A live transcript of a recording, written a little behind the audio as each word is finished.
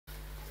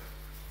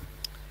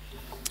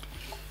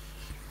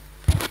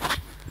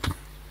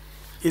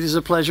It is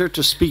a pleasure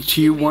to speak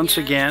to you once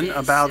again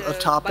about a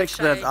topic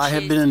that I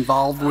have been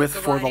involved with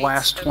for the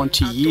last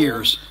 20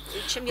 years.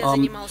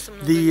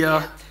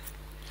 The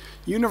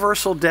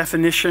universal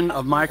definition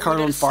of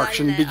myocardial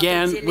infarction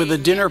began with a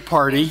dinner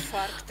party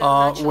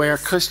where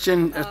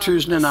Christian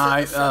Tuzin and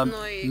I,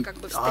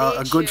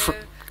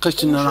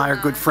 Christian and I are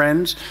good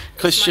friends.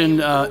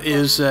 Christian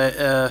is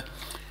a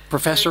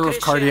professor of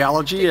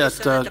cardiology at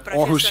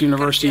Aarhus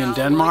University in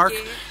Denmark,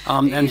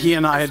 and he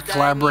and I had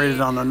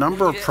collaborated on a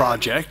number of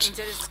projects,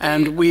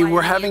 and we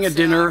were having a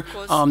dinner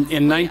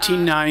in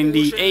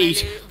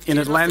 1998 in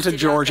Atlanta,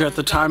 Georgia, at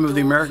the time of the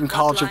American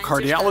College of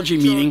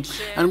Cardiology meeting,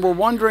 and we're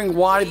wondering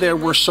why there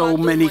were so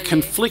many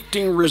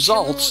conflicting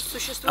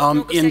results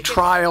in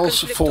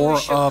trials for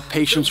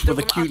patients with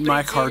acute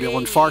myocardial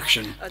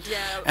infarction.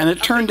 And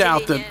it turned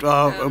out that,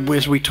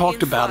 as we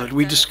talked about it,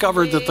 we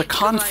discovered that the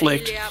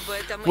conflict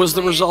was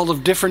the result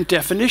of different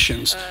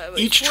definitions.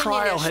 Each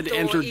trial had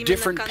entered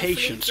different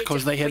patients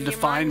because they had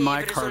defined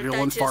myocardial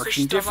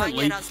infarction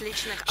differently.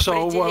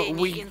 So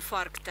we,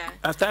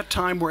 at that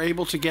time, were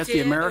able to get the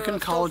American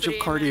College of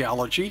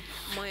Cardiology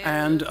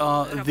and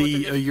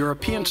the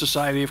European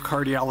Society of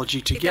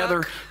Cardiology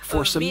together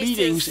for some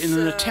meetings in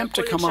an attempt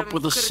to come up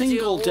with a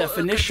single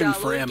definition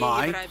for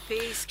MI,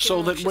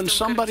 so that when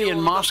somebody in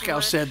Moscow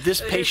said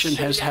this patient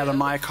has had a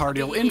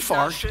myocardial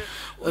infarct,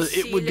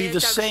 it would be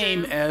the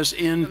same as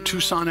in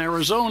Tucson,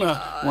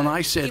 Arizona, when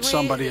I said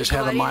somebody has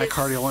had a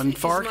myocardial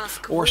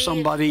infarct, or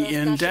somebody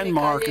in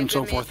Denmark and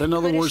so forth. In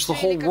other words, the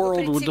whole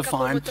world would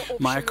define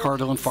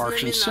myocardial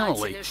infarction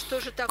similarly.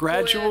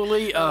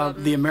 Gradually,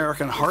 the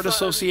American Heart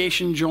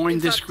Association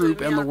joined this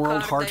group and the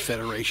World Heart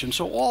Federation.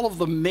 So all of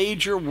the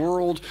major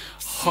world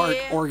heart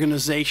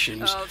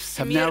organizations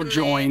have now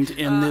joined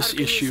in this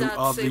issue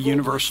of the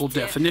universal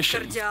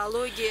definition.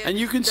 And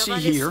you can see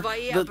here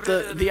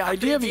that the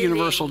idea of a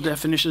universal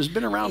definition has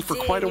been around for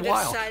quite a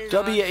while.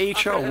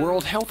 WHO,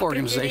 World Health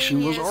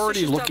Organization, was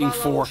already looking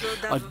for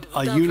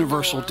a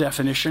universal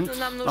definition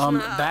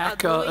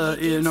back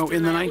in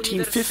the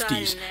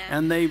 1950s,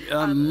 and they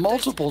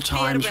multiple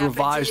times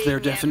revised their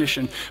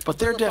definition. But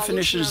their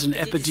definition is an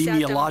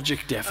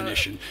epidemiologic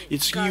definition.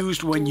 It's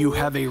used when you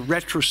have a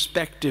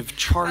retrospective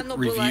chart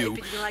review.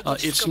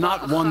 It's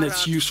not one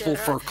that's useful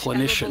for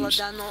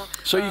clinicians.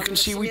 So you can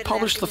see we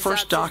published the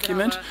first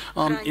document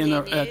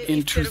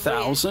in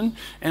 2000,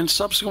 and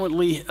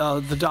subsequently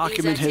the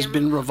document has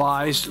been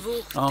revised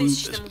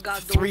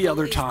 3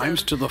 other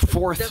times to the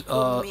 4th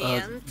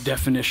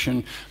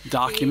definition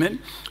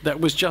document that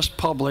was just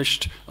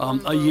published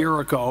a year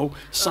ago,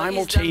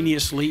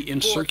 simultaneously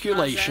in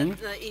Circulation,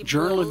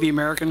 Journal of the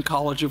American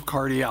College of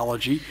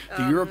Cardiology,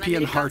 the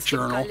European Heart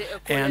Journal,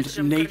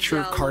 and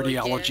Nature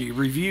Cardiology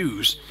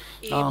Reviews.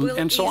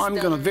 And so I'm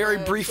going to very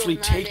briefly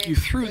take you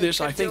through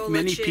this. I think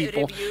many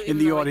people in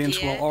the audience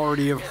will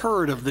already have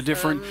heard of the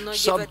different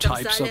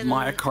subtypes of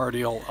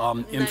myocardial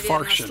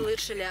infarction.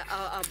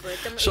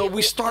 So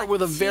we start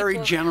with a very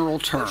general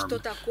term.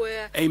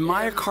 A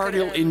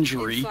myocardial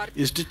injury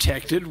is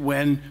detected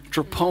when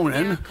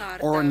troponin,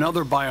 or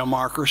another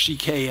biomarker,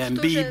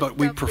 CKMB, but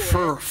we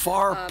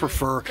far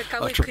prefer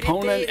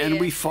troponin, and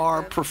we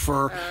far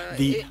prefer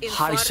the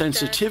high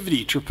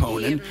sensitivity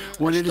troponin,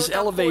 when it is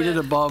elevated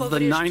above the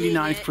 99th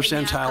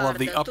percentile of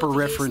the upper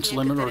reference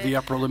limit, or the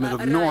upper limit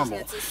of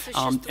normal.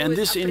 And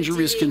this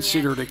injury is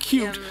considered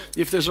acute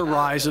if there's a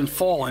rise and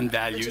fall in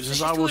values.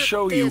 As I will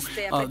show you,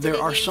 there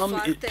are some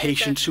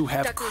patients who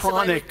have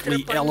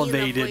chronically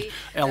elevated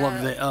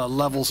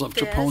levels of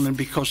troponin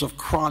because of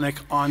chronic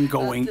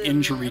ongoing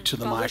injury to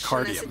the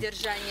myocardium.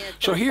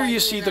 So here you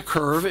see the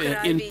curve.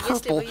 In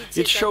purple,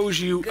 it shows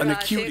you an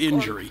acute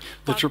injury.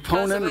 The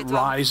troponin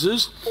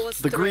rises.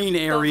 The green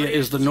area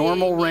is the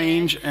normal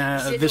range.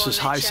 This is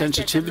high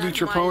sensitivity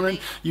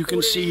troponin. You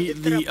can see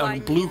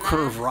the blue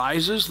curve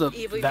rises. The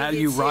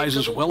value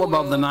rises well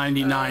above the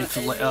 99th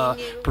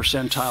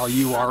percentile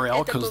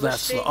URL, because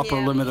that's the upper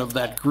limit of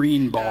that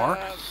green bar,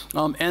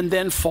 and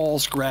then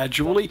falls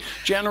gradually.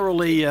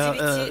 Generally,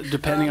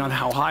 depending on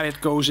how high it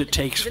goes, it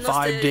takes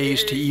 5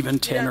 days to even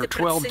 10 or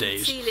 12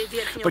 days.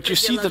 But you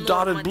see the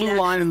dotted blue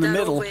line in the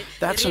middle.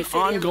 That's an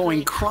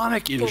ongoing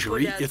chronic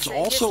injury. It's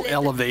also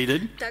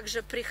elevated,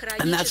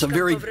 and that's a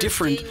very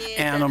different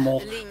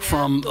animal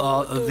from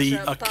the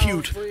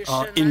acute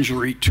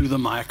injury to the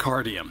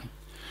myocardium.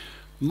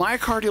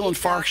 Myocardial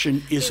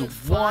infarction is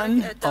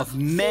one of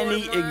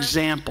many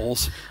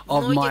examples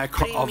of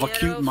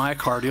acute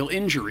myocardial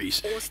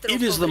injuries.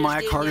 It is the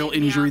myocardial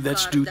injury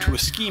that's due to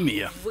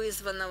ischemia.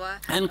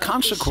 And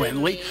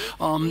consequently,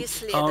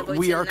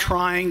 we are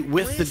trying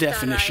with the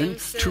definition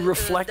to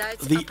reflect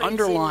the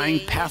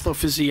underlying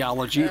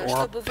pathophysiology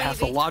or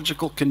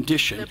pathological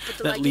condition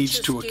that leads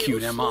to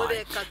acute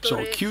MI. So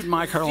acute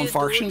myocardial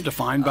infarction,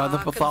 defined by the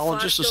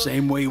pathologist the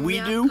same way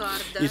we do,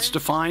 it's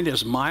defined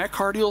as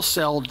myocardial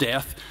cell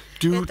death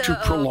due to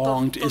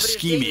prolonged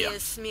ischemia.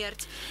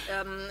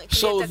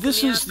 So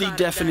this is the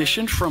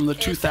definition from the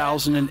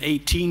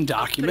 2018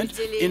 document.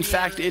 In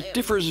fact, it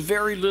differs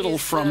very little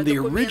from the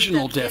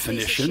original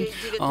definition,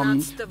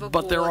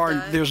 but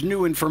there's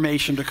new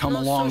information to come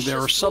along. There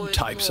are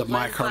subtypes of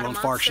myocardial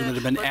infarction that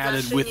have been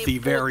added with the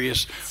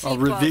various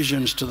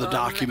revisions to the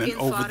document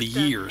over the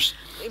years.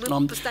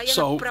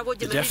 So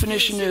the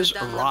definition is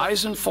a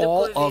rise and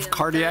fall of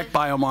cardiac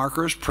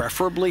biomarkers,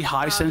 preferably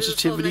high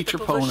sensitivity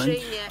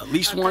troponin, at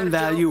least one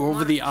value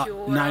over the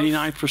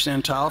 99th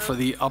percentile for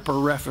the upper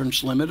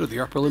reference limit or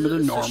the upper limit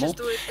of normal,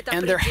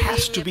 and there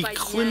has to be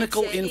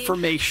clinical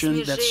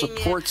information that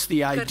supports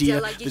the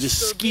idea that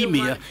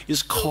ischemia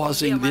is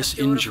causing this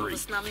injury.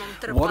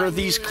 What are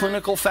these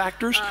clinical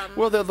factors?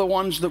 Well, they're the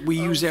ones that we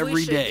use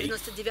every day.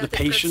 The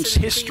patient's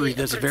history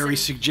that's very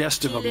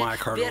suggestive of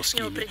myocardial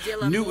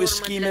ischemia. New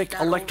ischemic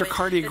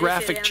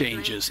electrocardiographic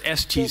changes,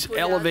 ST's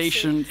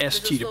elevation,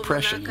 ST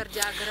depression,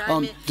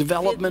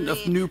 development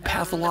of new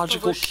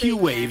pathological Q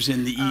waves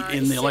in the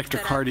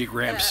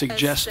electrocardiogram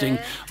suggesting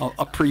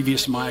a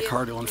previous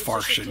myocardial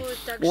infarction,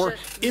 or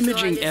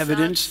imaging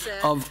evidence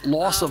of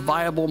loss of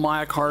viable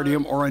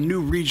myocardium or a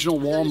new regional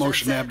wall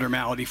motion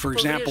abnormality. For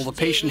example, the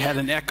patient had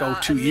an echo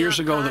 2 years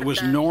ago that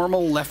was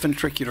normal left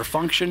ventricular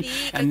function,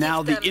 and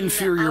now the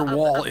inferior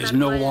wall is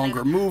no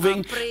longer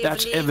moving.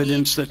 That's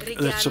evidence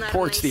that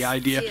supports the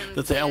idea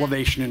that the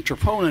elevation in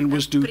troponin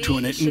was due to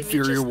an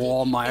inferior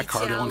wall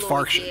myocardial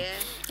infarction.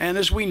 And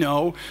as we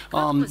know,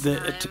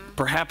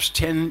 perhaps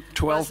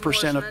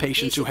 10–12% of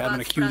patients who have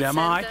an acute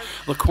MI,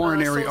 the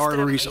coronary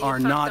arteries are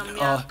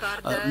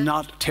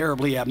not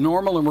terribly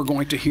abnormal, and we're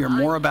going to hear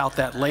more about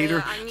that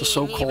later. The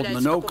so-called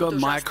MINOCA,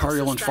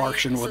 myocardial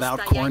infarction without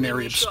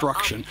coronary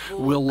obstruction.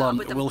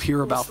 We'll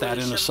hear about that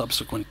in a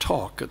subsequent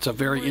talk. It's a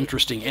very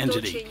interesting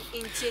entity.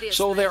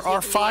 So there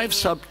are 5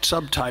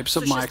 subtypes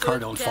of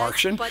myocardial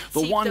infarction.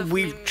 The one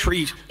we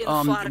treat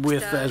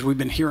with, as we've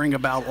been hearing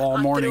about all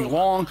morning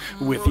long,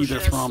 with either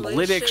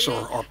thrombolytics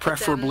or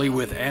preferably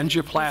with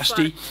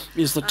angioplasty,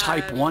 is the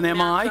type 1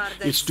 MI.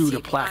 It's due to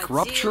plaque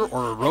rupture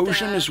or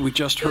erosion, as we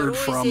just heard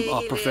from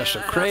Professor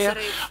Crea,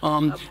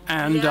 and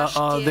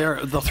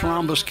the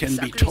thrombus can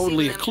be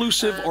totally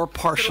occlusive or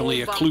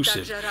partially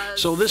occlusive.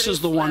 So this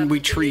is the one we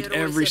treat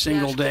every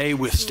single day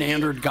with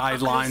standard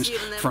guidelines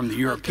from the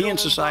European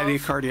Society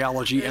of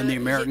Cardiology and the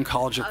American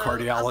College of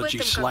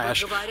Cardiology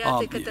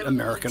 /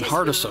 American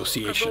Heart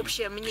Association.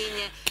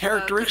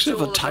 Characteristic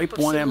of a type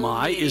 1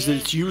 MI is that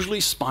it's usually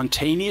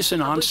spontaneous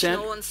in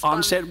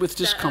onset with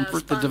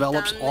discomfort that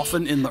develops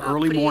often in the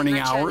early morning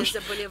hours.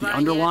 The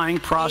underlying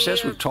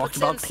process, we've talked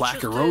about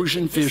plaque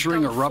erosion,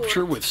 fissuring, or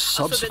rupture with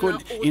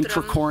subsequent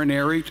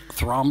intracoronary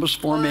thrombus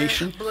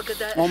formation.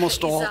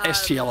 Almost all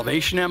ST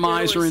elevation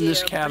MIs are in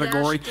this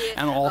category,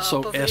 and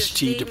also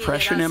ST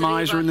depression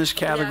MIs are in this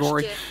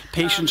category.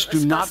 Patients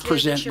do not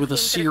present with a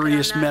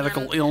serious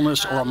medical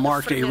illness or a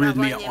marked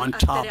arrhythmia on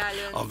top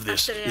of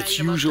this. It's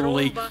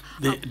usually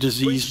the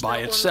disease by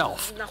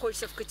itself.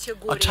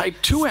 A type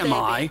 2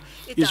 MI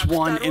is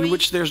one in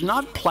which there's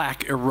not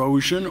plaque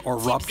erosion or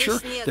rupture.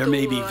 There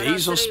may be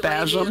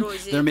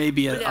vasospasm. There may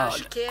be an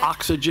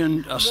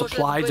oxygen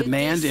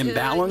supply-demand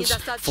imbalance.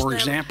 For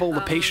example,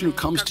 the patient who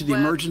comes to the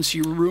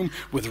emergency room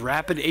with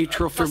rapid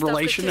atrial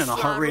fibrillation and a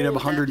heart rate of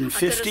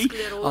 150,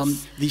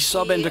 the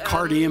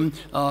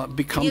subendocardium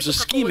becomes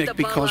ischemic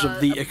because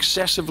of the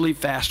excessively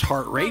fast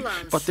heart rate,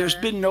 but there's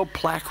been no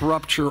plaque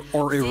rupture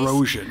or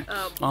erosion.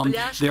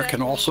 There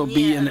can also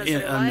be in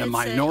a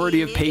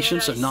minority of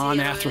patients a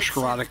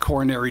non-atherosclerotic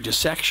coronary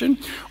dissection,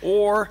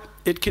 or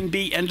it can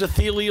be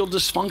endothelial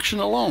dysfunction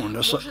alone,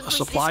 a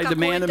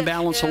supply-demand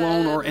imbalance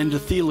alone, or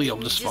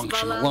endothelial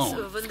dysfunction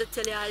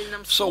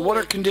alone. So what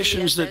are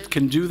conditions that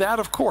can do that?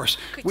 Of course,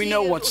 we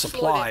know what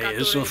supply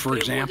is. So for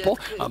example,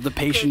 the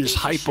patient is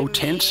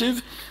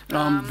hypotensive,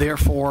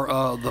 therefore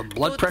the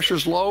blood pressure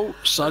is low,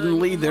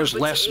 suddenly there's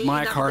less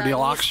myocardial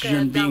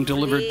oxygen being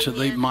delivered to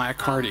the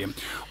myocardium.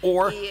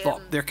 Or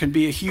there can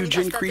be a huge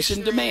increase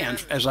in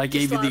demand, as I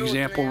gave you the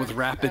example with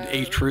rapid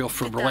atrial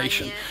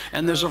fibrillation.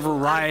 And there's a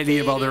variety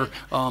of other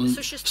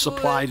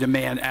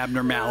supply-demand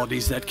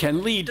abnormalities that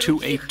can lead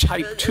to a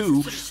type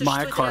 2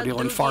 myocardial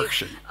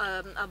infarction.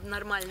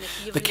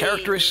 The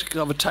characteristic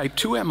of a type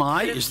 2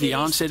 MI is the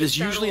onset is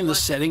usually in the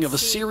setting of a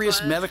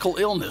serious medical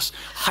illness,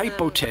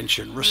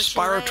 hypotension,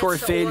 respiratory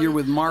failure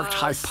with marked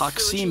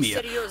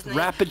hypoxemia,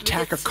 rapid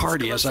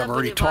tachycardia, as I've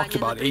already talked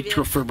about,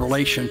 atrial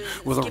fibrillation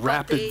with a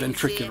rapid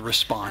ventricular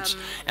response.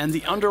 And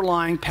the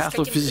underlying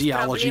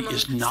pathophysiology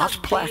is not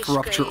plaque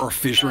rupture or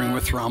fissuring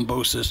with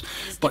thrombosis,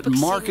 but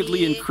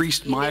markedly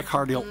increased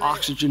myocardial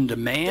oxygen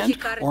demand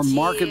or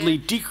markedly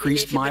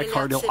decreased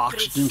myocardial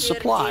oxygen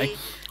supply,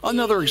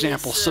 Another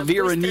example,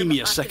 severe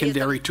anemia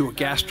secondary to a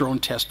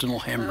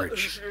gastrointestinal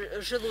hemorrhage.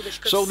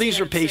 So these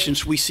are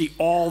patients we see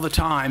all the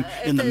time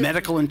in the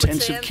medical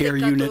intensive care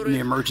unit in the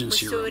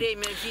emergency room.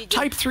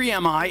 Type 3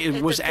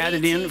 MI was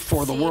added in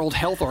for the World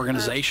Health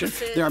Organization.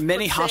 There are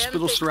many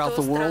hospitals throughout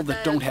the world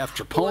that don't have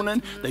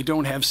troponin, they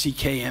don't have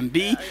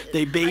CKMB.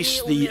 They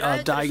base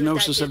the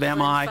diagnosis of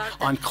MI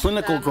on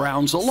clinical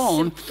grounds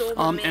alone,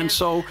 and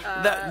so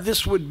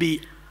this would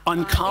be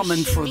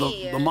uncommon for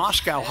the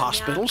Moscow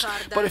hospitals,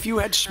 but if you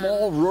had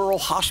small rural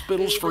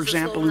hospitals, for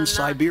example, in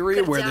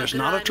Siberia, where there's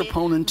not a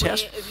troponin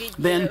test,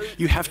 then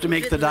you have to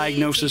make the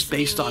diagnosis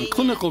based on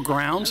clinical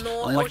grounds,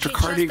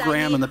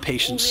 electrocardiogram and the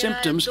patient's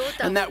symptoms,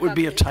 and that would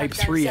be a type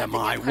 3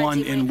 MI,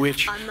 one in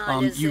which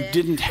you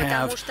didn't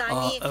have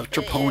a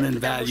troponin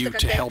value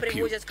to help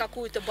you.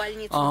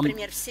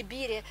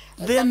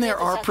 Then there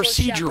are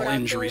procedural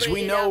injuries.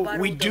 We know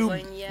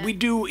we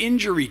do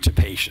injury to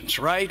patients,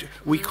 right?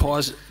 We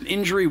cause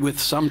injury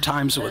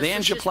sometimes with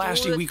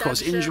angioplasty, we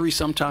cause injury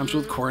sometimes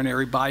with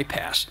coronary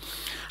bypass.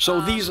 So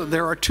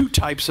there are two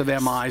types of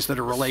MIs that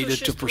are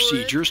related to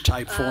procedures,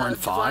 type 4 and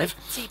 5.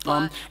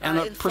 And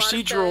a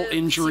procedural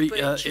injury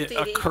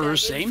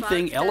occurs, same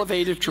thing,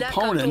 elevated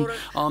troponin,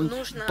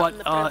 but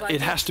it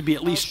has to be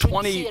at least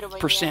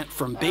 20%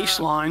 from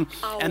baseline,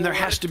 and there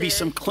has to be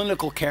some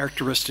clinical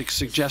characteristics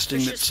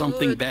suggesting that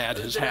something bad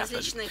has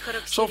happened.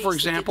 So, for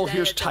example,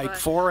 here's type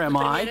 4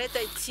 MI.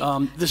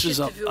 This is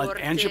an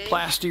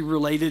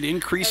angioplasty-related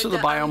increase of the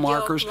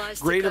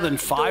biomarkers greater than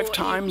 5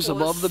 times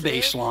above the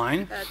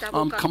baseline,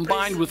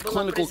 combined with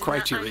clinical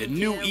criteria,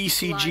 new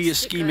ECG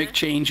ischemic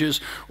changes,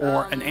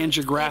 or an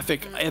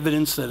angiographic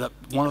evidence that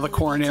one of the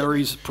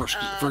coronaries,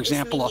 for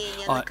example,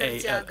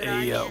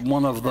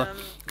 one of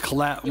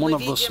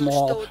the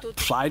small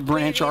side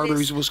branch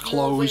arteries was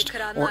closed,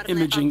 or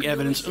imaging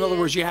evidence. In other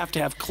words, you have to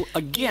have,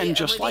 again,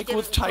 just like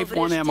with type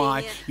 1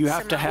 MI, you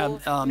have to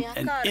have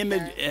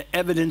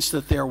evidence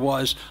that there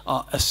was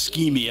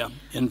ischemia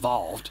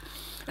involved.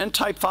 And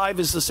type 5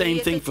 is the same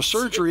thing for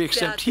surgery,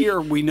 except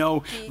here we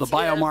know the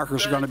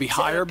biomarkers are going to be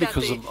higher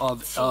because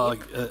of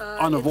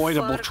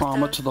unavoidable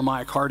trauma to the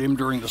myocardium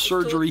during the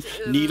surgery,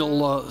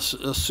 needle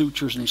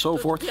sutures and so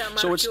forth.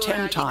 So it's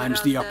 10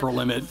 times the upper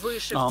limit,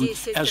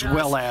 as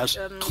well as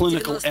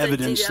clinical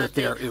evidence that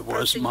it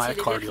was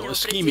myocardial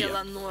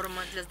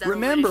ischemia.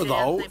 Remember,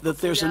 though, that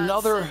there's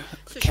another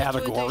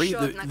category,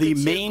 the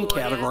main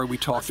category we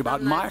talked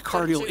about,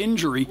 myocardial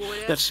injury,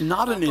 that's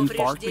not an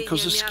infarct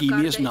because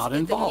ischemia is not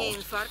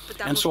involved.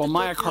 And so a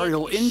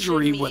myocardial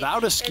injury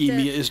without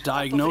ischemia is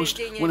diagnosed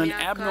when an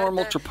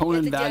abnormal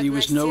troponin value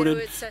is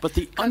noted, but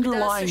the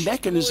underlying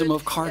mechanism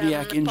of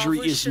cardiac injury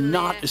is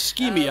not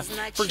ischemia.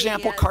 For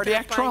example,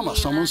 cardiac trauma.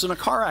 Someone's in a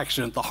car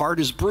accident. The heart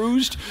is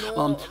bruised.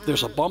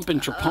 There's a bump in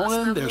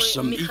troponin. There's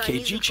some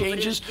EKG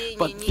changes,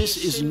 but this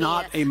is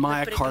not a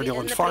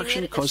myocardial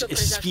infarction because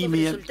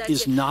ischemia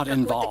is not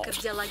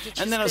involved.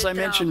 And then, as I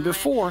mentioned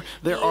before,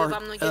 there are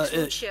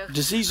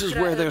diseases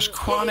where there's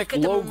chronic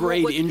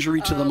low-grade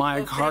injury to the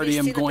myocardium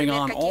going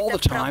on all the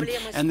time,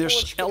 and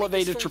there's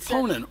elevated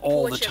troponin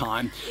all the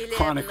time.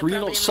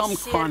 Some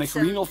chronic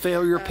renal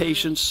failure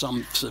patients,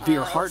 some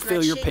severe heart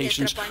failure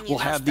patients will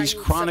have these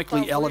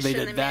chronically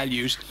elevated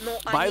values.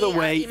 By the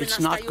way, it's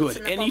not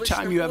good.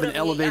 Anytime you have an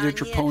elevated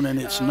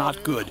troponin, it's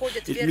not good.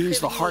 It means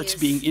the heart's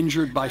being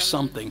injured by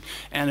something.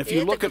 And if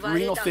you look at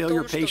renal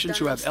failure patients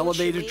who have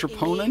elevated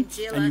troponin,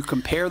 and you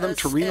compare them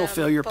to renal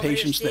failure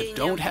patients that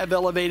don't have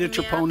elevated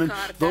troponin,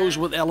 those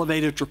with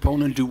elevated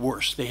troponin do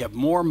worse. They have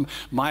more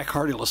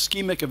myocardial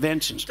ischemic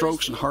events and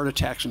strokes and heart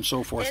attacks and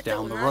so forth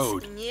down the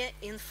road.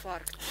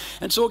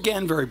 And so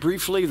again, very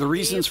briefly, the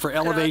reasons for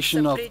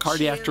elevation of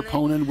cardiac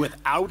troponin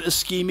without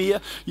ischemia,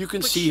 you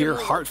can see here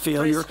heart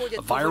failure,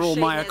 viral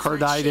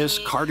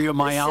myocarditis,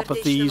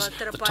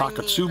 cardiomyopathies, the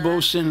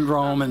Takotsubo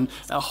syndrome, and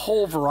a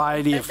whole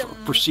variety of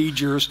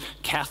procedures,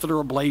 catheter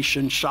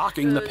ablation,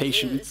 shocking the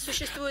patient.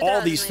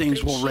 All these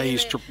things will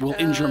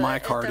injure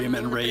myocardium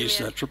and raise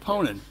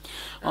troponin.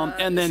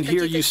 And then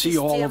here you see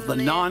all of the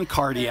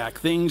non-cardiac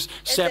things,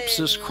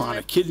 sepsis,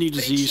 chronic kidney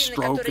disease,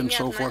 stroke, and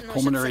so forth,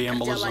 pulmonary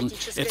embolism,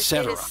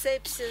 etc.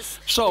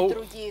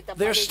 So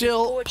there's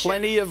still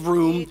plenty of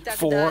room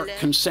for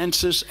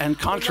consensus and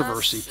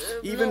controversy.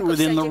 Even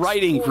within the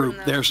writing group,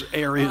 there's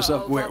areas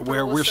of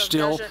where we're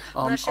still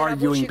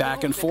arguing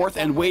back and forth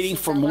and waiting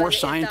for more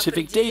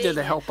scientific data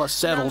to help us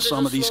settle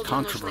some of these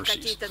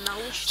controversies.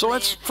 So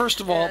let's, first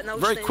of all,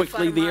 very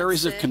quickly, the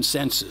areas of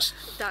consensus.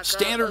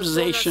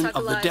 Standardization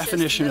of the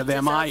definition of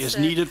MI is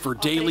needed for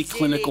daily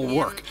clinical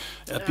work.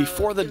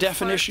 Before the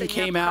definition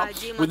came out,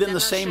 within the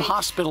same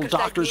hospital,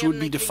 doctors would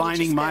be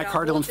defining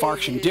myocardial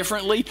infarction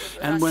differently,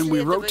 and when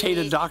we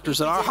rotated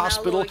doctors at our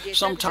hospital,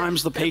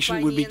 sometimes the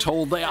patient would be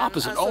told the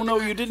opposite. Oh, no,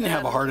 you didn't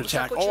have a heart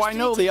attack. Oh, I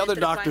know the other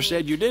doctor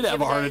said you did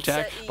have a heart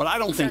attack, but I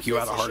don't think you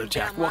had a heart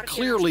attack. Well,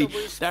 clearly,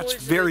 that's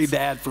very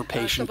bad for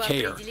patient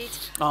care.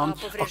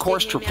 Of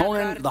course,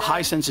 troponin, the high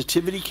high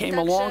sensitivity came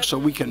along, so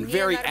we can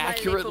very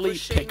accurately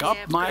pick up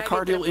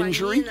myocardial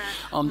injury.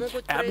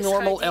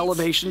 Abnormal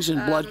elevations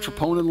in blood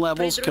troponin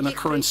levels can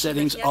occur in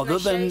settings other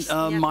than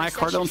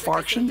myocardial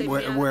infarction,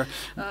 where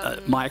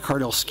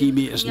myocardial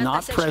ischemia is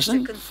not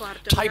present.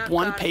 Type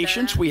 1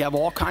 patients, we have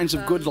all kinds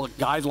of good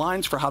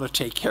guidelines for how to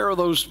take care of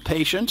those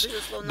patients,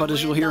 but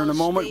as you'll hear in a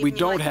moment, we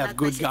don't have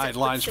good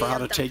guidelines for how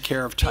to take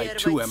care of type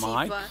 2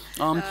 MI.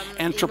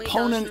 And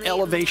troponin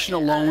elevation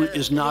alone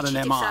is not an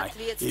MI.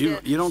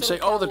 You don't say,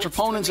 oh, the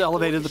troponin's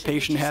elevated, the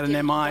patient had an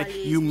MI.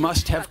 You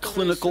must have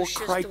clinical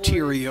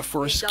criteria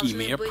for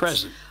ischemia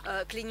present.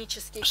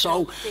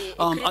 So,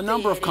 a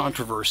number of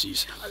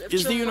controversies.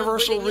 Is the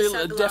universal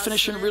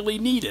definition really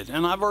needed?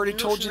 And I've already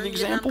told you the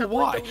example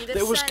why.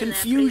 There was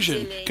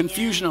confusion.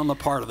 Confusion on the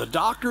part of the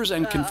doctors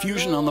and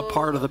confusion on the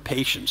part of the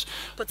patients.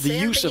 The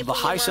use of the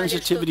high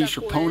sensitivity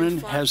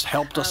troponin has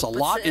helped us a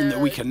lot in that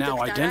we can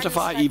now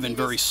identify even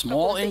very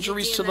small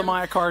injuries to the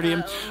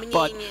myocardium,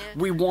 but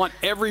we want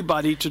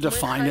everybody to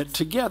define it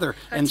together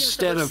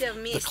instead of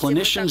the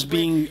clinicians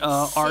being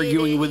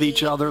arguing with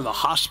each other, the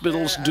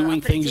hospitals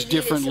doing things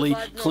differently,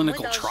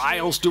 clinical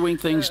trials doing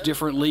things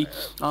differently.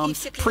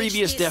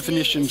 Previous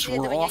definitions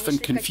were often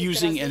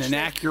confusing and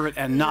inaccurate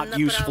and not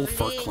useful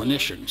for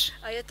clinicians.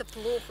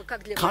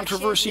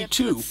 Controversy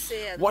 2.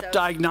 What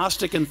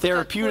diagnostic and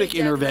therapeutic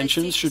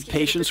interventions should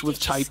patients with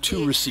type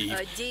 2 receive?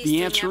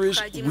 The answer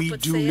is we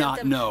do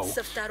not know.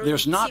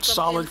 There's not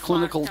solid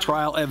clinical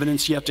trial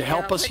evidence yet to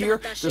help us here.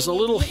 There's a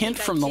little hint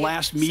from the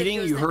last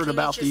meeting. You heard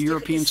about the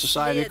European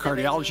Society of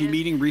Cardiology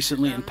meeting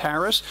recently in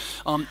Paris.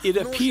 It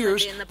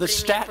appears that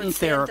statin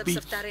therapy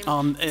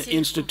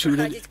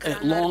instituted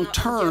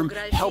long-term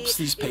helps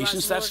these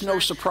patients. That's no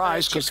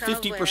surprise because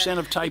 50%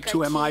 of type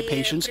 2 MI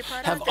patients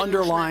have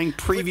underlying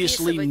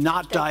previously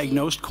not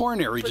diagnosed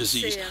coronary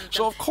disease.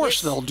 So of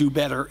course they'll do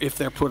better if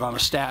they're put on a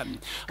statin.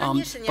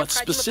 But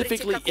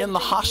specifically in the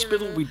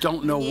hospital, we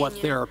don't know what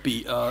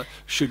therapy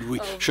should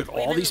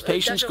all these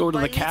patients go to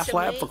the cath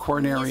lab for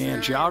coronary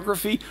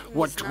angiography?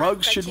 What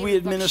drugs should we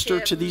administer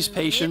to these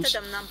patients?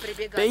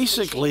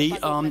 Basically,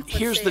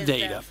 here's the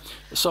data.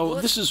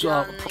 So this is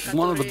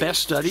one of the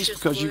best studies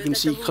because you can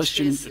see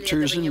Christian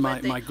Thursen,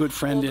 my good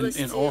friend in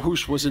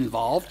Aarhus, was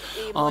involved.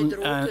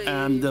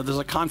 And there's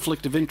a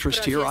conflict of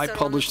interest here. I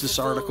published this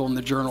article in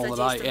the journal that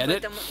I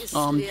edit.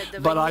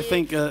 But I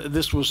think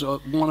this was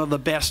one of the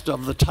best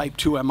of the type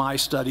 2 MI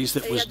studies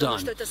that was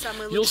done.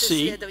 You'll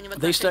see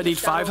they studied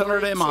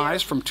 500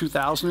 MIs from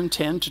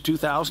 2010 to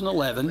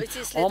 2011.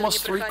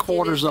 Almost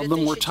 3/4 of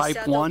them were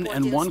type 1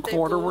 and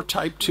 1/4 were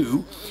type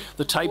 2.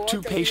 The type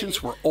 2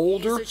 patients were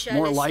older,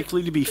 more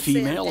likely to be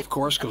female, of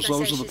course, because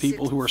those are the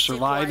people who are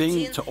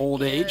surviving to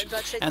old age,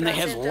 and they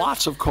had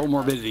lots of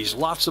comorbidities,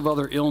 lots of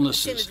other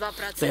illnesses.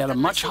 They had a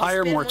much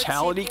higher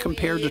mortality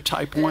compared to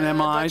type 1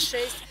 MIs,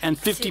 and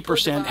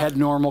 50% had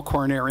normal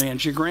coronary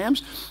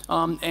angiograms,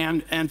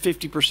 and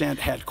 50%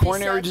 had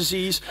coronary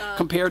disease,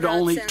 compared to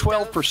only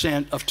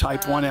 12% of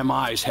type 1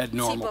 MIs had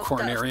normal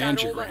coronary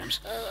angiograms.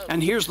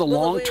 And here's the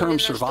long-term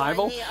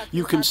survival.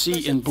 You can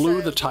see in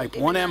blue the type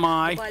 1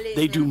 MI.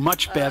 They do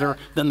much better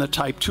than the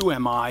type 2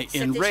 MI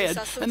in red,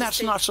 and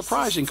that's not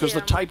surprising because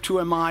the type 2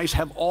 MIs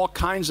have all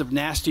kinds of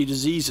nasty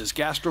diseases,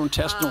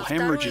 gastrointestinal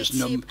hemorrhages,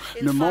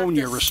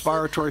 pneumonia,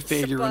 respiratory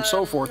failure, and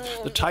so forth.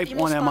 The type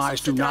 1 MIs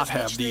do not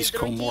have these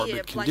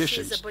comorbid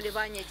conditions.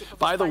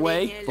 By the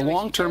way, the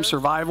long-term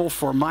survival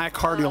for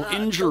myocardial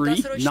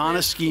injury,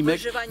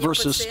 non-ischemic,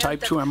 versus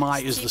type 2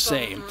 MI is the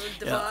same.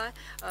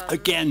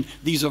 Again,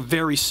 these are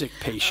very sick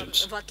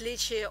patients.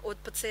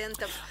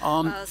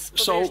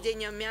 So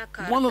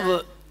one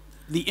of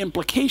the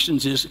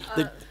implications is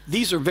that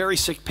these are very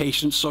sick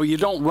patients, so you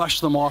don't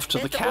rush them off to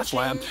the cath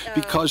lab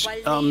because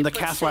the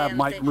cath lab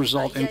might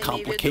result in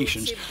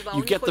complications.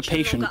 You get the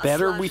patient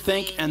better, we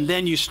think, and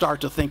then you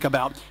start to think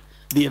about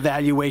the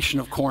evaluation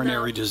of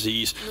coronary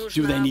disease.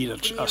 Do they need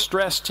a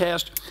stress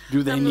test?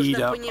 Do they need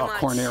a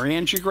coronary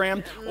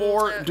angiogram?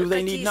 Or do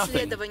they need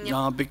nothing?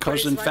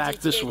 Because, in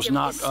fact, this was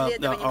not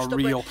a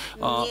real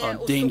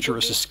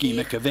dangerous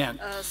ischemic event.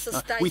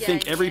 We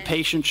think every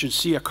patient should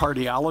see a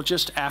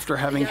cardiologist after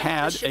having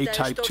had a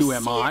type 2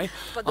 MI,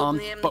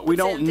 but we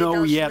don't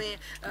know yet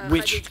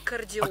which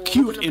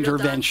acute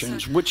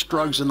interventions, which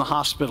drugs in the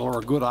hospital are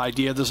a good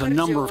idea. There's a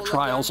number of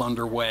trials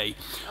underway.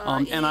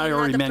 And I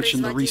already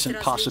mentioned the recent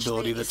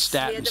possibility that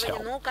statins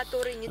help.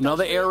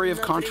 Another area of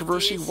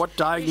controversy, what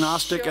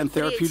diagnostic and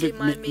therapeutic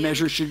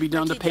measures should be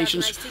done to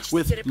patients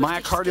with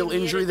myocardial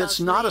injury that's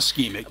not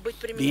ischemic?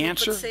 The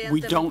answer, we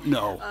don't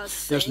know.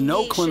 There's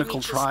no clinical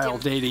trial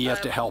data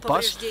yet to help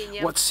us.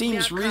 What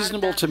seems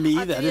reasonable to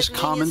me, that is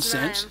common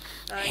sense,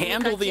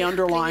 handle the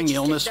underlying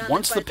illness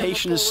once the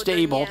patient is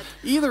stable,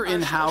 either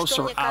in-house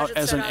or out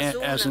as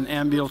an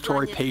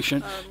ambulatory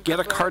patient. Get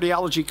a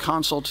cardiology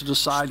consult to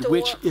decide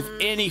which, if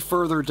any,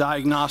 further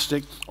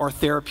diagnostic or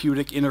therapeutic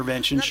therapeutic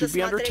intervention should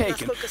be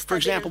undertaken. For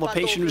example, a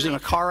patient who's in a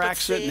car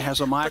accident and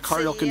has a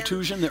myocardial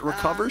contusion that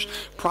recovers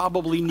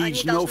probably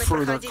needs no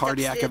further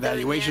cardiac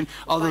evaluation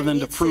other than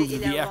to prove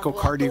that the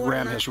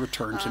echocardiogram has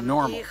returned to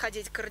normal.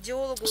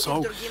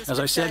 So, as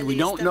I said, we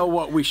don't know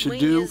what we should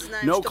do,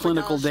 no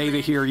clinical data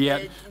here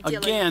yet.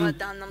 Again,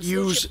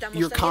 use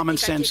your common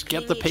sense,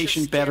 get the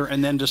patient better,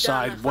 and then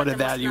decide what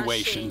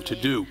evaluation to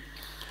do.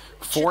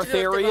 Fourth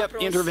area,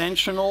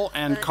 interventional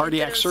and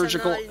cardiac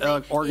surgical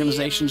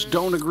organizations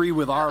don't agree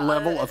with our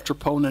level of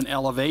troponin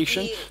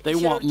elevation. They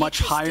want much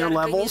higher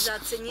levels.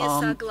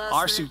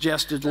 Our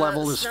suggested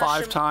level is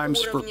 5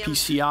 times for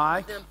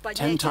PCI,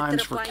 10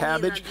 times for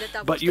CABG,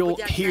 but you'll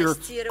hear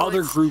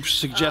other groups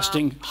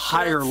suggesting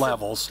higher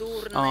levels.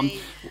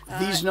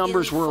 These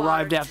numbers were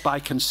arrived at by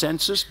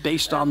consensus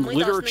based on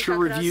literature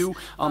review.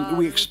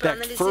 We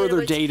expect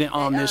further data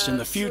on this in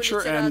the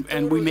future,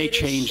 and we may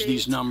change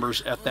these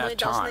numbers at that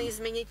time.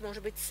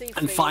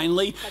 And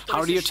finally,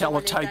 how do you tell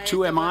a type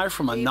 2 MI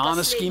from a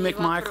non-ischemic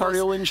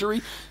myocardial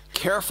injury?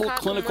 Careful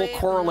clinical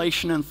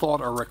correlation and thought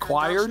are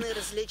required.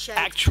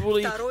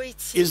 Actually,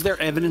 is there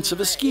evidence of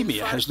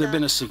ischemia? Has there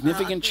been a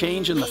significant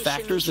change in the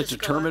factors that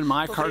determine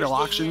myocardial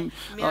oxygen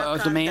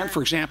demand?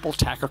 For example,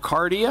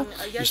 tachycardia?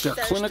 Is there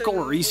clinical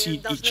or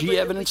ECG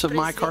evidence of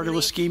myocardial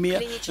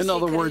ischemia? In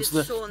other words,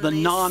 the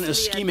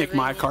non-ischemic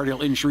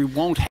myocardial injury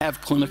won't have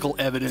clinical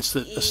evidence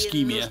that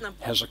ischemia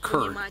has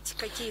occurred.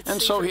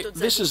 And so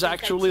this is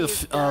actually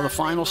the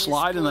final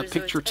slide and the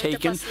picture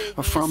taken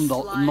from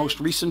the most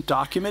recent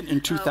document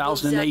in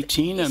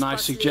 2018, and I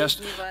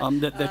suggest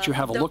that you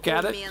have a look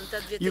at it.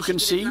 You can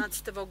see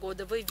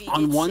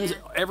on one,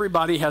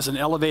 everybody has an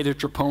elevated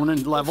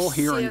troponin level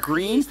here in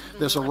green.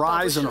 There's a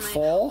rise and a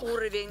fall.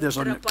 There's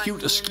an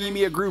acute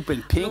ischemia group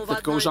in pink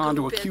that goes on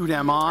to acute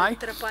MI,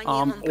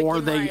 or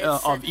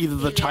of either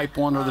the type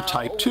 1 or the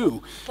type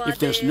 2. If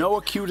there's no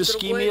acute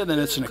ischemia, then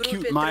it's an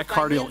acute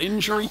myocardial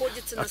injury,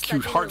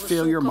 acute heart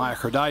failure,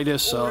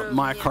 myocarditis,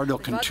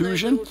 myocardial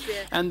contusion,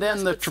 and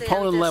then the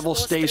troponin level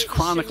stays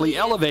chronically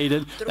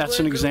elevated.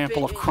 That's an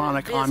example of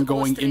chronic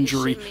ongoing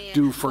injury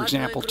due, for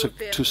example,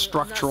 to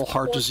structural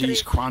heart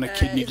disease, chronic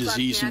kidney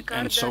disease,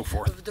 and so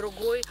forth.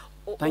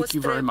 Thank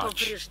you very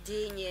much.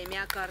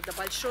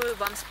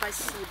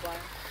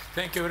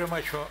 Thank you very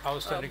much for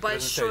outstanding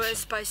presentation. Большое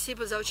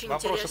спасибо за очень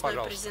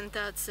интересную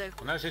презентацию.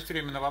 У нас есть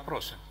время на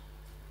вопросы.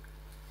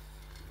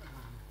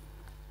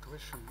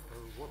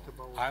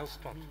 I'll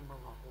start.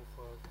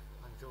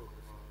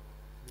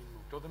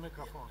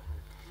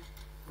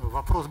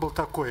 Вопрос был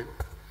такой.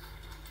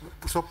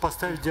 Чтобы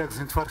поставить диагноз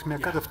инфаркт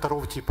миокарда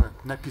второго типа,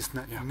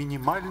 написано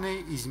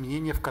минимальные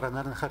изменения в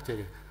коронарных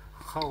артериях.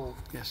 How?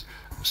 Yes.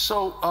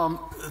 So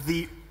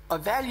the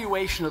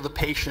evaluation of the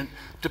patient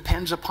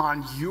depends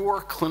upon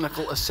your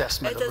clinical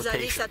assessment of the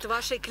patient.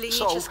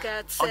 So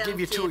I'll give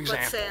you 2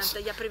 examples.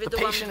 The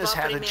patient has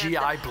had a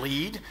GI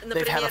bleed.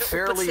 They've had a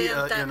fairly, they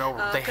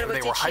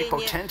were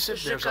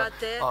hypotensive. There's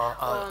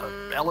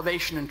an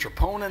elevation in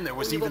troponin. There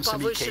was even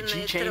some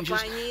EKG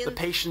changes. The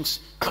patient's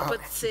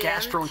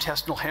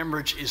gastrointestinal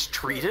hemorrhage is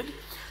treated.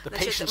 The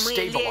patient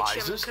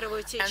stabilizes,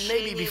 and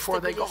maybe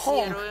before they go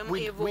home,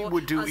 we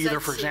would do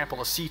either, for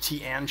example, a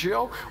CT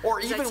angio,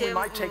 or even we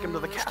might take them to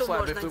the cath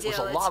lab if it was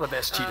a lot of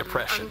ST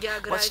depression.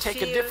 Let's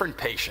take a different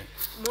patient.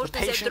 The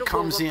patient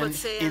comes in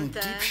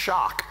deep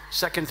shock,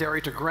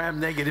 secondary to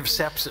gram-negative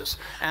sepsis,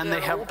 and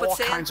they have all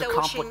kinds of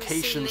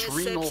complications,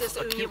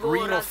 acute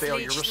renal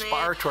failure,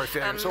 respiratory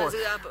failure, and so on.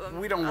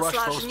 We don't rush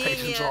those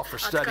patients off for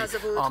study.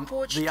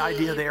 The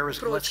idea there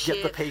is let's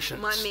get the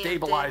patient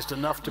stabilized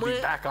enough to be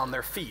back on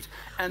their feet.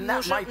 And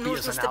that might be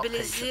as an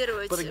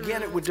outpatient. But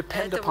again, it would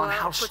depend upon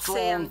how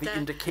strong the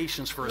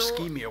indications for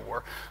ischemia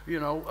were.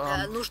 You know,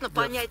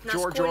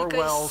 George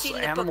Orwell's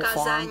Animal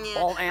Farm,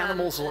 all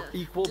animals are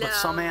equal, but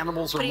some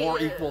animals are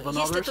more equal than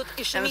others.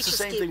 And it's the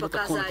same thing with the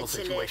clinical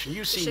situation.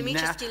 You see,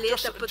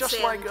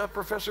 just like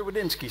Professor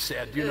Wadinsky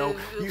said, you know,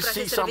 you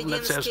see something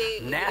that says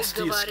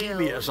nasty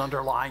ischemia is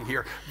underlying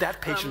here.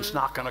 That patient's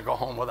not going to go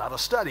home without a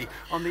study.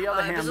 On the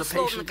other hand, the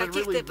patient that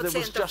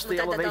was just the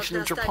elevation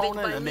in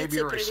troponin and maybe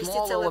a very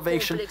small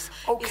elevation,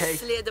 okay,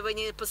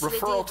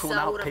 referral to an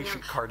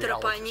outpatient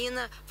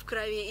cardiologist.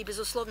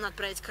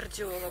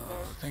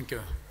 Thank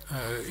you.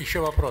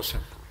 Еще вопросы?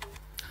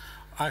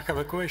 I have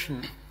a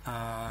question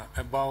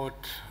about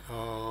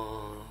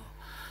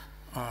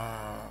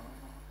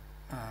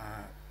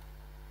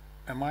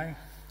MI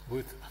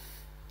with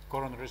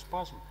coronary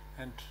spasm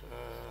and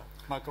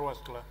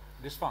microvascular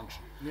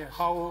dysfunction. Yes.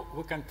 How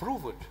we can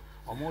prove it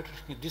or more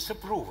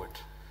disapprove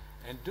it?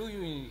 And do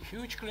you in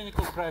huge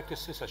clinical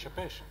practice see such a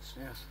patients?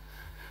 Yes.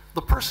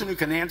 The person who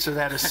can answer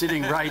that is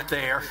sitting right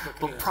there,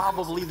 but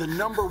probably the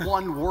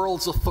 #1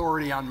 world's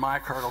authority on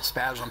myocardial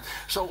spasm.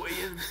 So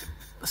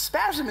the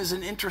spasm is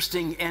an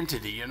interesting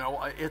entity, you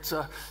know.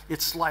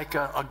 It's like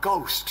a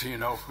ghost, you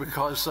know,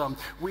 because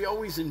we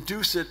always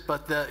induce it,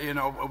 but you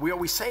know, we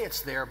always say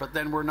it's there, but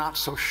then we're not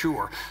so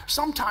sure.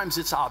 Sometimes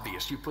it's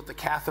obvious. You put the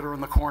catheter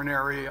in the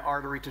coronary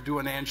artery to do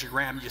an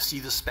angiogram, you see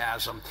the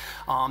spasm,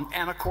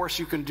 and of course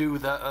you can do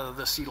the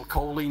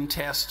acetylcholine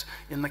test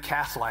in the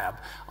cath lab.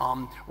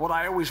 What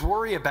I always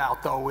worry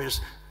about, though, is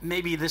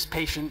maybe this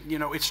patient, you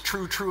know, it's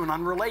true and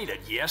unrelated.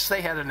 Yes,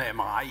 they had an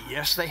MI.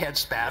 Yes, they had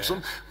spasm.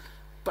 Yeah.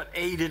 But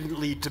A didn't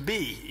lead to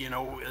B. You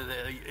know,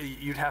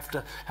 you'd have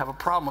to have a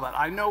problem with that.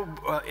 I know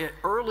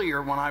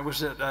earlier when I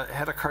was at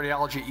head of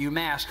cardiology at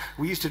UMass,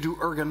 we used to do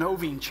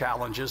ergonovine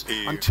challenges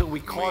until we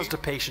caused a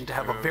patient to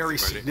have a very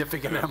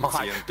significant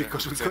MI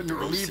because we couldn't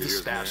relieve the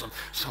spasm.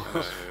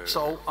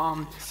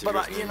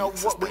 But you know,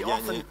 what we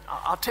often,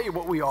 I'll tell you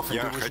what we often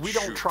do is we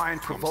don't try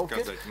and provoke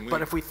it,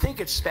 but if we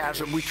think it's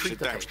spasm, we treat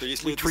the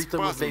patient. We treat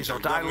them with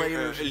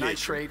vasodilators,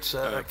 nitrates,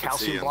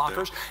 calcium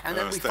blockers, and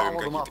then we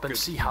follow them up and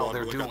see how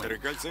they're doing.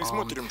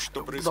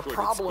 The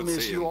problem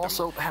is you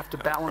also have to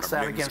balance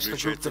that against the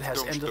group that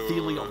has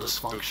endothelial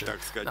dysfunction.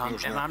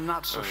 And I'm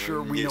not so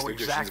sure we know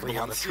exactly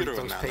how to treat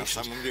those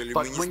patients.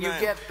 But when you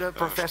get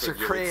Professor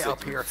Crea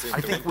up here,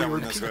 I think we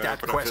repeat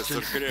that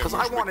question because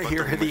I want to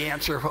hear the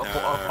answer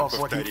of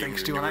what he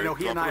thinks too. And I know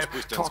he and I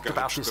have talked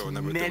about this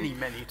many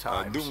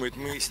times.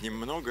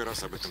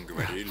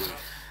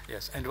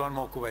 Yes, and one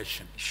more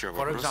question.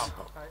 For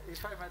example,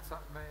 if I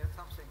may add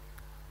something.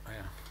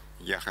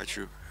 Я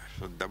хочу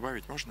что-то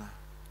добавить, можно?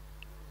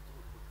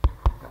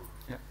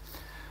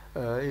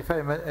 If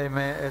I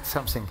may add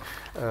something,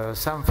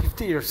 some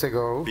 50 years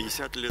ago,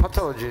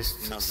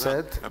 pathologists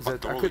said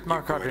that acute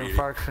myocardial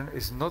infarction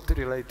is not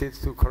related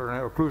to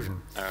coronary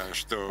occlusion,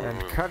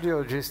 and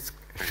cardiologists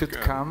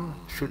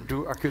should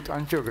do acute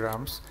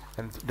angiograms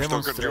and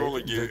demonstrate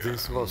that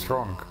this was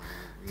wrong.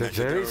 That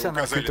there is an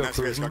acute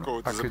occlusion,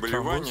 acute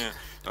thrombus,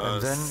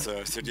 and then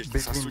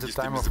between the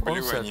time of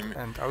onset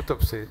and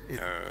autopsy,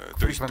 it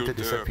frequently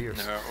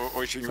disappears. So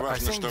I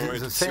think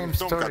the same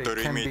story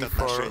can be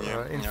for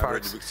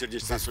infarcts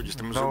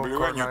with no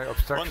coronary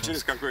obstruction,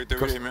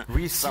 because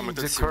we see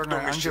the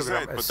coronary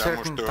angiogram at a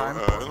certain time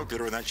point,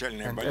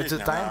 and at the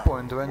time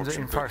point when the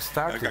infarct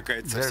started,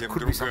 there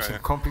could be something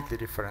completely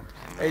different,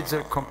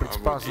 either complete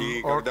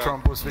spasm or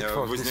thrombus which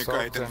was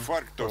dissolved and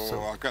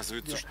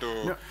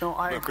No,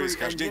 I agree.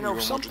 And, you know,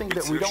 something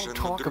that we don't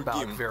talk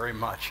about very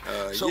much.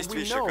 So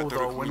we know,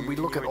 though, when we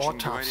look at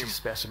autopsy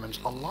specimens,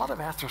 a lot of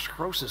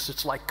atherosclerosis,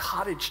 it's like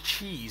cottage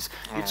cheese.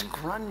 It's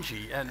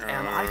grungy, and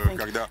I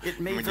think it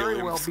may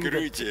very well be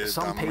that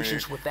some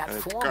patients with that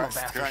form of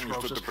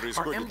atherosclerosis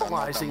are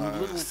embolizing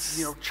little,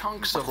 you know,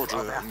 chunks of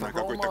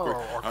atheroma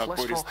or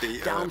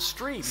cholesterol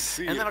downstream.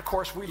 And then, of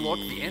course, we look,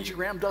 the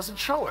angiogram doesn't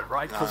show it,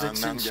 right, because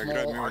it's in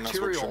small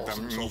arterioles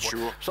and so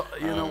forth. So,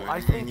 you know, I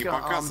think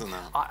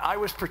I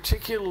was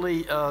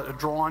particularly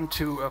drawn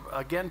to,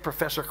 again,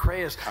 Professor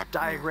Crea's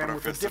diagram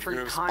with the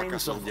different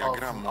kinds of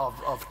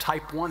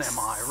type 1 MI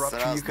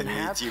rupture you can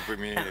have,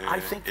 and I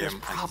think there's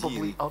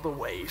probably other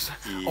ways,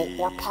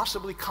 or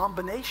possibly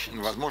combinations.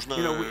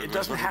 You know, it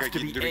doesn't have to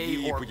be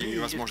A or B,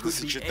 it could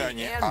be A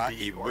and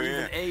B, or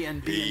even A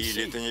and B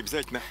and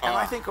C. And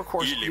I think, of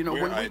course, you know,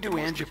 when we do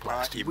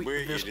angioplasty,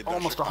 there's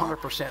almost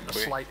 100% a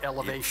slight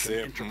elevation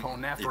in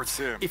troponin afterwards,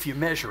 if you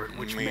measure it,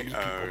 which many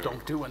people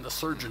don't do, and the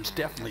surgeons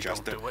definitely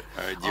don't do it.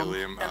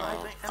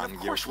 And of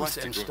course we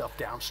send stuff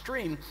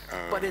downstream,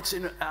 but it's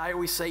in, I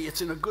always say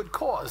it's in a good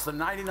cause. The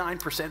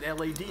 99%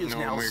 LAD is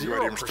now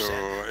 0%,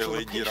 so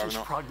the patient's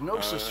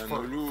prognosis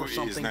for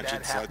something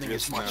bad happening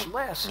is much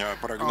less.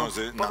 But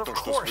of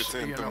course,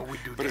 you know, we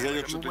do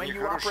damage. When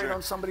you operate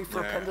on somebody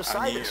for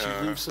appendicitis, you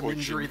leave some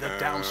injury that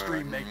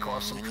downstream may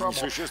cause some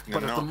trouble.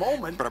 But at the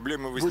moment,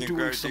 we're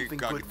doing something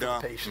good for the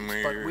patients.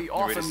 But we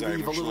often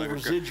leave a little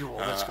residual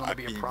that's going to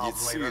be a problem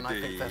later, and I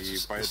think that's the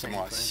same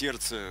thing.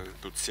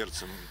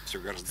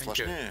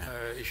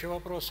 Еще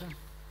вопросы?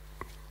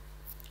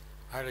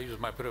 I'll use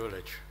my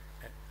privilege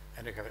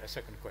and I have a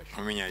second question.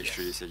 У меня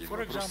еще есть один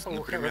вопрос.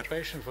 Например,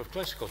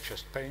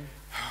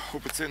 у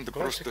пациента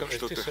просто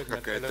что-то,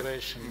 какая-то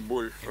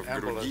боль в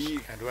груди,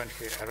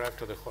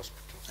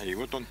 и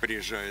вот он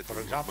приезжает в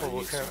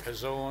больницу.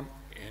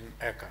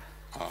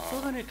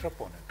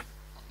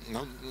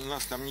 Но у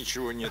нас там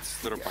ничего нет с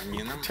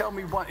тропонином.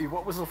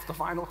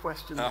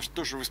 А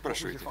что же вы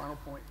спрашиваете?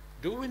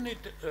 Do we need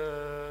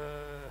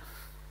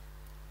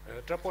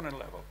troponin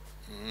level?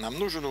 Нам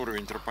нужен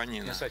уровень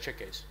тропонина in such a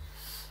case?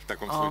 В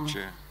таком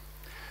случае.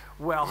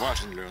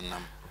 Важен ли он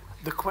нам?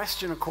 The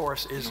question, of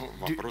course, is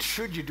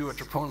should you do a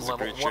troponin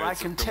level? What I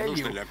can tell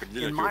you,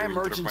 in my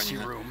emergency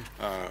room,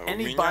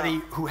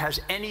 anybody who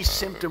has any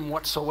symptom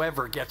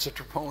whatsoever gets a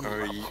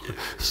troponin level.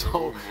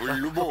 So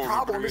the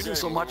problem isn't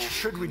so much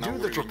should we do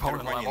the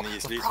troponin level.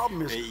 The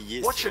problem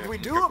is what should we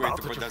do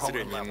about the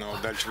troponin level?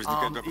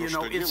 You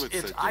know,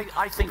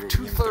 I think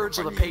 2/3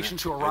 of the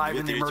patients who arrive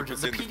in the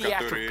emergency, the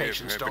pediatric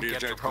patients don't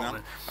get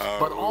troponin,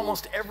 but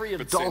almost every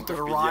adult that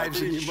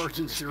arrives in the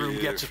emergency room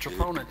gets a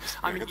troponin.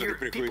 I mean,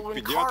 people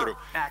in cars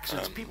heart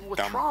accidents, people with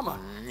trauma,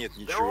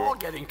 they're all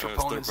getting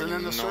troponins, and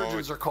then the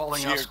surgeons are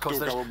calling us because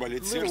there's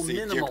little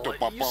minimal,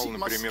 you see,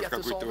 must get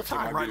this all the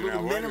time, right?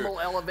 Little minimal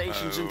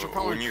elevations in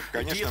troponin.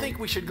 Do you think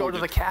we should go to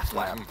the cath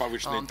lab?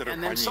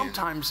 And then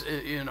sometimes,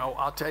 you know,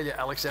 I'll tell you,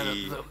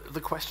 Alexander,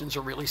 the questions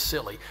are really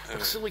silly.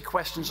 The silly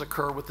questions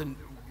occur within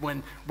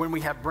when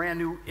we have brand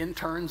new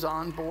interns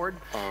on board.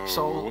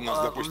 So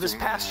this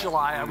past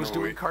July, I was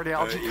doing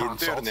cardiology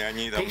consults.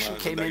 Patient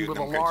came in with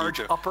a large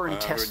upper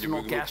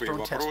intestinal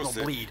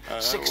gastrointestinal bleed,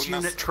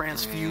 6-unit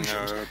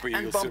transfusions,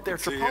 and bumped their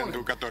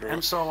troponin.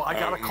 And so I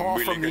got a call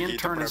from the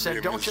intern and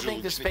said, "Don't you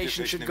think this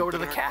patient should go to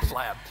the cath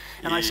lab?"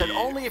 And I said,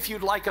 "Only if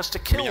you'd like us to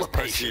kill the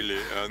patient."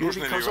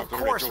 Because of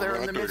course they're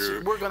in the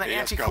midst, we're going to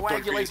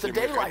anticoagulate the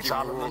daylights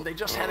out of them. They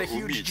just had a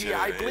huge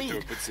GI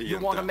bleed. You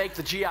want to make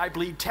the GI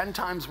bleed 10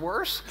 times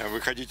worse?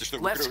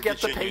 Let's get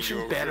the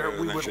patient better.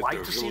 We would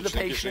like to see the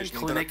patient in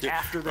clinic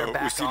after they're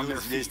back on their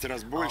feet. The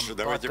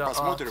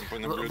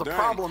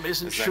problem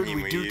isn't should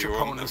we do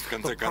troponins.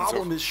 The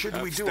problem is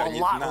should we do a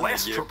lot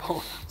less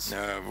troponins.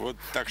 Вот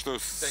так что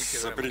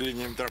с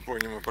определением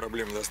тропонима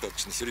проблема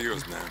достаточно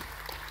серьезная.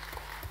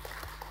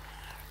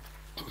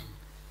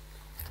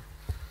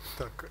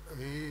 Так,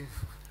 и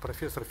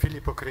профессор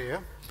Филиппо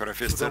Креа.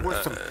 С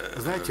удовольствием.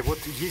 Знаете, вот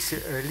есть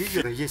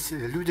лидеры, есть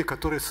люди,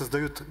 которые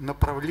создают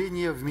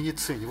направления в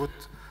медицине. Вот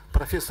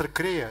профессор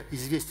Креа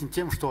известен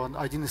тем, что он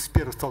один из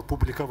первых стал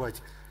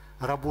публиковать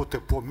работы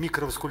по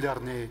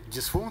микроваскулярной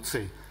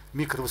дисфункции,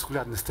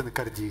 микроваскулярной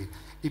стенокардии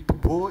и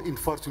по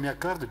инфаркту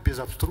миокарда без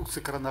обструкции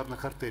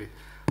коронарных артерий.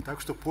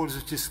 Так что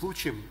пользуйтесь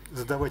случаем,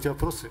 задавайте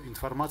вопросы,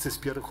 информация с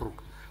первых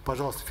рук.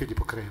 Пожалуйста,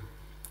 Филиппо Креа.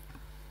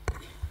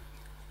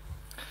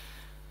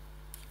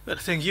 Well,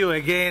 thank you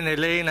again,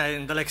 Elena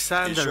and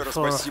Alexander,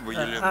 for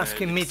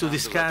asking me to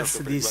discuss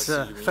this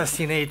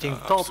fascinating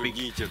topic,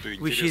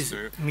 which is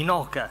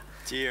MINOCA.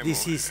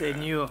 This is a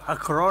new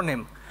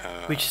acronym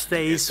which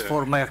stands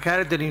for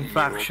myocardial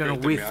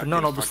infarction with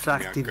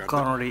non-obstructive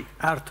coronary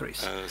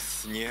arteries.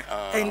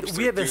 And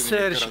we have a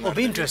surge of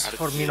interest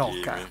for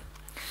MINOCA.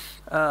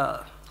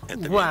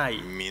 Why?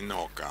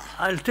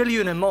 I'll tell you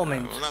in a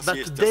moment,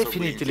 but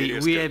definitely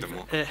we have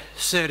a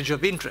surge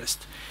of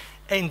interest.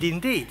 And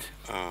indeed,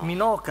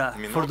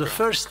 MINOCA, for the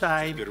first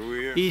time,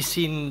 is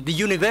in the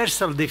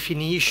universal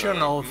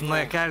definition of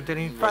myocardial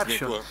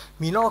infarction.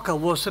 MINOCA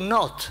was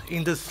not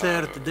in the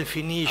third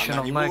definition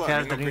of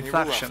myocardial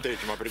infarction.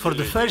 For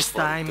the first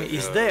time,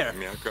 it's there.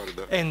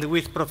 And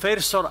with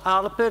Professor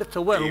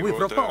Alpert, well, we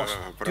proposed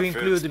to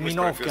include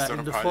MINOCA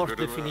in the fourth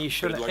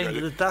definition,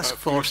 and the task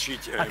force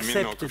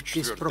accepted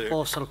this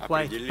proposal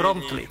quite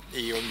promptly.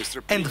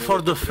 And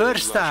for the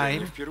first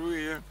time,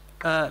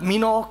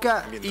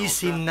 MINOCA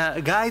is in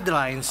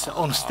guidelines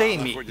on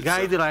STEMI,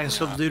 guidelines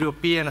of the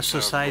European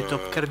Society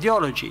of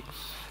Cardiology.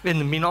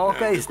 And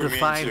MINOCA is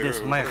defined as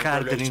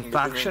myocardial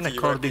infarction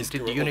according to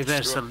the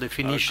universal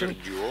definition,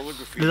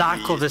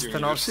 lack of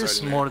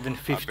stenosis more than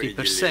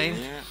 50%,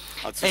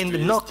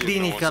 and no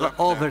clinical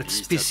overt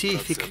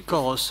specific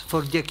cause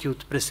for the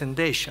acute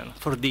presentation,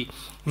 for the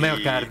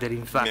myocardial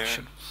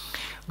infarction.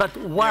 But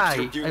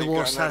why, I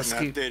was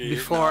asking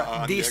before,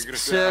 this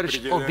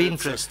surge of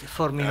interest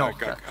for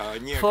MINOCA?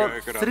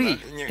 For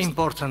three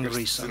important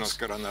reasons.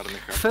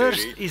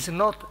 First, it's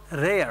not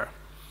rare.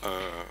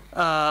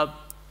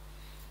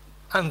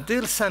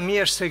 Until some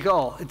years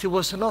ago, it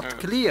was not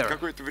clear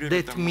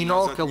that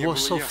MINOCA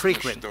was so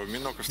frequent.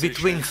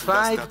 Between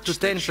 5 to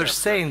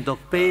 10% of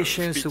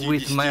patients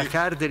with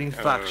myocardial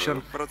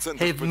infarction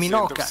have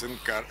MINOCA.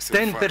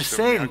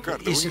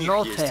 10% is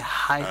not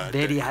a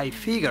very high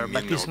figure,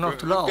 but it's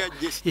not low.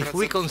 If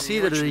we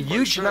consider the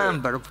huge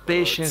number of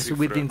patients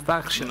with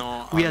infarction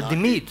we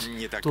admit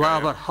to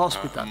our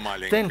hospital,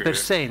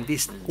 10%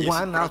 is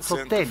 1 out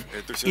of 10.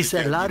 It's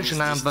a large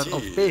number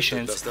of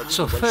patients.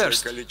 So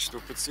first,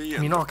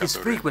 MINOCA is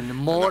frequent,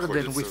 more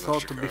than we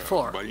thought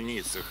before.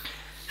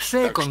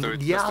 Second,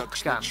 the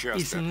outcome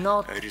is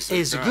not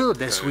as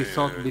good as we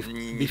thought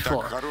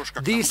before.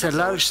 This is a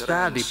large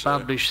study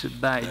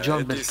published by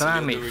John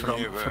Beltrami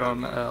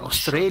from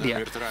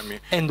Australia,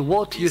 and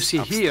what you see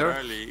here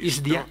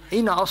is the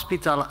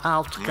in-hospital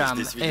outcome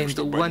and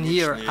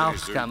 1-year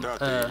outcome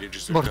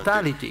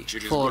mortality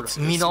for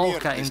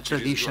MINOCA and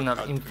traditional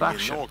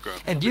infarction.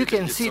 And you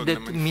can see that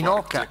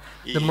MINOCA,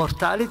 the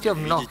mortality of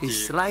MINOCA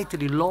is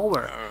slightly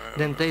lower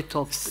than that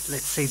of,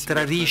 let's say,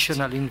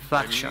 traditional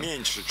infarction.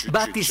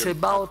 But it's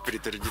about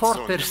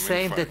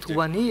 4% at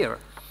 1 year.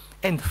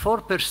 And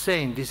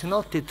 4% is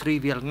not a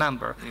trivial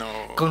number.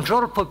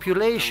 Control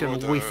population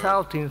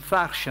without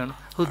infarction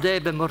would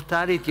have a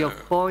mortality of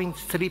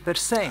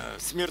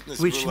 0.3%,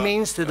 which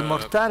means that the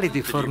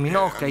mortality for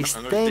MINOCA is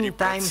 10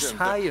 times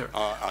higher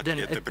than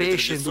a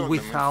patient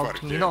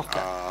without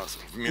MINOCA.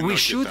 We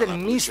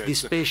shouldn't miss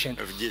this patient.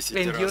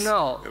 And you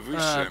know,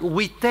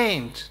 we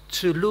tend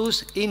to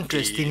lose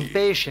interest in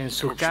patients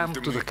who come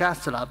to the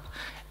cath lab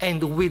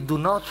and we do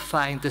not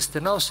find the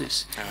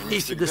stenosis.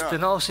 If the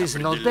stenosis is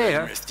not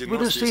there, we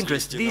lose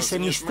interest. This is a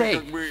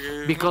mistake,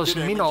 because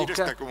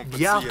MINOCA,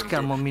 the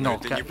outcome of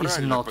MINOCA is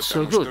not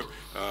so good.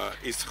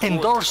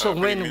 And also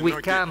when we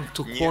come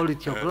to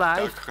quality of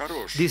life,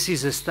 this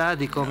is a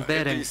study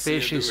comparing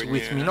patients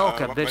with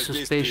minoca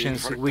versus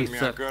patients with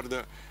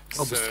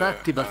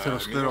obstructive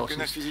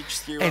atherosclerosis.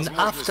 And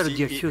after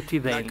the acute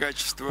event,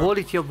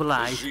 quality of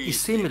life is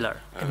similar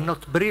and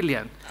not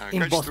brilliant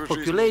in both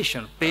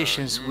populations,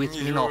 patients with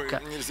minoca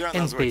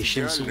and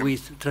patients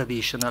with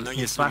traditional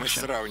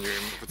infarction.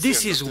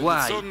 This is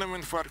why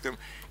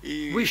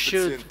we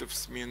should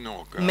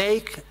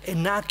make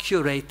an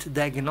accurate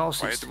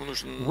diagnosis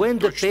when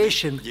the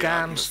patient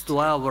comes to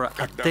our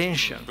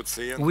attention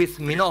with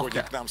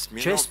minoca,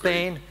 chest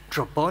pain,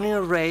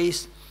 troponin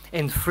raised,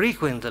 and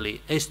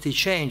frequently ST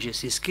changes,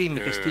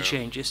 ischemic ST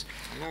changes.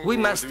 We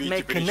must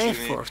make an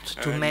effort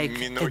to make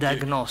a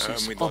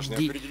diagnosis of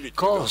the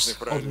cause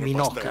of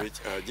minoca.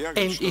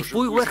 And if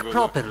we work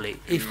properly,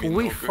 if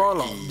we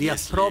follow the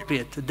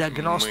appropriate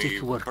diagnostic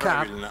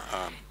workup,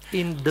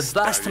 in the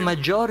vast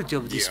majority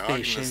of these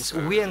patients,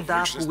 we end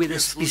up with a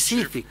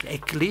specific, a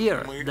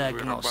clear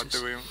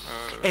diagnosis.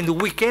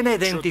 And we can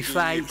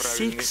identify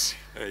 6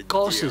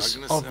 causes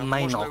of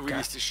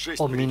minoca.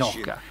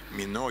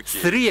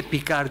 3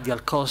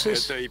 epicardial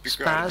causes,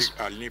 spasm,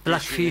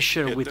 plaque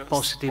fissure with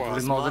positive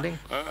remodeling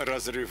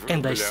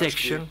and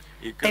dissection,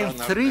 and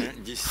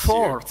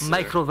 4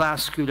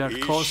 microvascular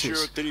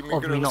causes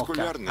of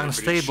minoca: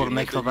 unstable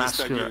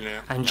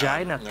microvascular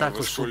angina,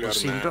 Takotsubo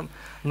syndrome,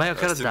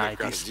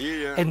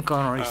 myocarditis, and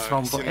coronary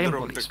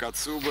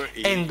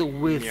thromboembolism.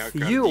 And with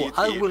you,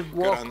 I will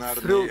walk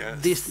through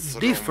these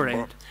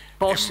different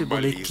possible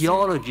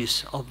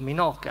etiologies of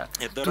minoca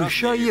to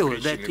show you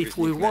that if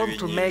we want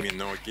to make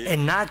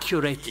an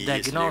accurate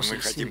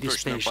diagnosis in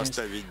these patients,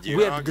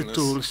 we have the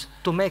tools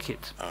to make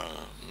it.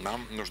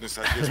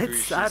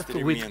 Let's start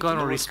with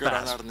coronary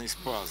spasm.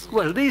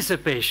 Well, this is a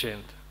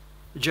patient,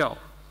 Joe,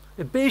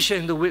 a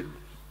patient with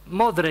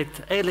moderate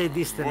LAD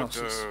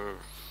stenosis.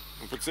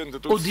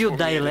 Would you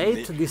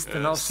dilate this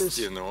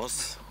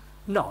stenosis?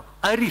 No,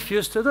 I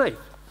refuse to do it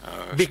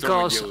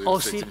because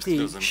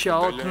OCT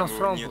showed no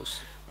thrombus.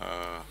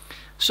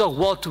 So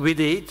what we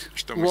did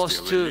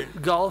was to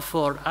go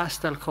for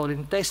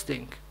acetylcholine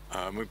testing.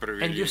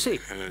 And you see,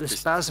 the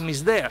spasm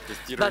is there.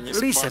 But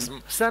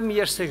listen, some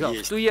years ago,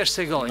 2 years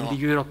ago, in the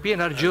European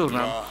Heart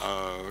Journal,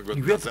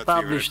 we had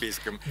published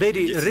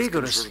very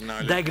rigorous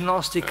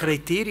diagnostic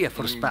criteria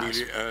for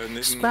spasm.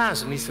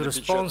 Spasm is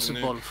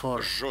responsible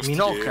for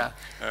minoca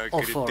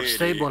or for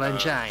stable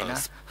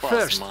angina.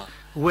 First,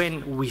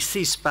 when we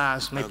see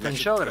spasm at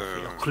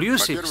angiography,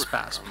 occlusive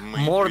spasm,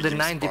 more than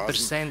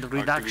 90%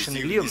 reduction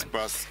in lumen.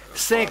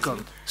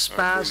 Second,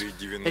 spasm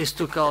has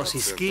to cause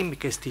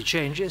ischemic ST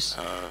changes.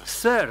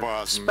 Third,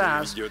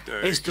 spasm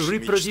has to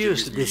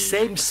reproduce the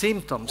same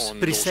symptoms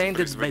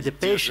presented by the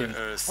patient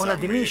on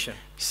admission.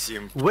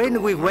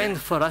 When we went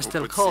for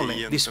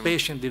acetylcholine, this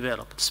patient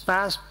developed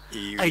spasm.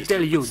 I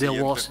tell you,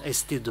 there was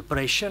ST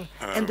depression,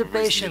 and the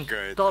patient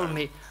told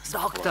me,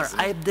 "Doctor,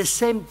 I have the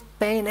same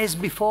pain as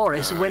before,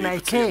 as when I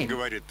came."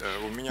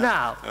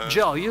 Now,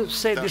 Joe, you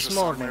said this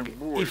morning,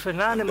 if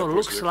an animal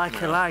looks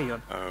like a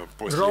lion,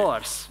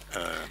 roars,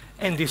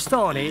 and is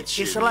stony,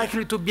 it's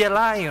likely to be a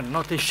lion,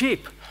 not a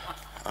sheep.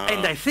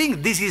 And I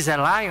think this is a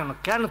lion,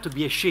 cannot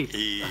be a sheep.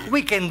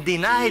 We can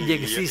deny the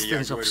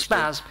existence of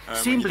spasm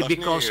simply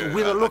because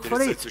we don't look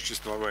for it.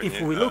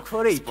 If we look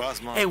for it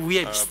and we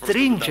have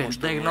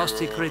stringent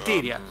diagnostic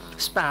criteria,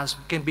 spasm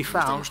can be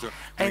found.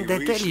 And I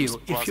tell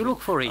you, if you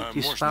look for it,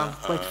 it's found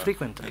quite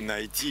frequently.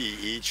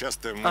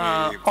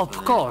 Of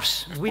course,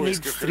 we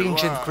need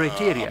stringent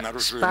criteria.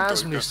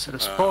 Spasm is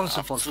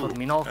responsible for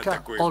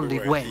minoca only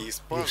when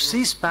you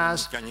see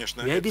spasm,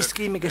 you have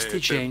ischemic ST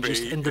changes,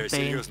 and the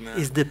pain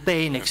is the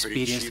pain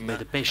experienced by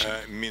the patient.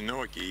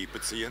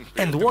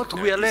 And what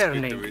we are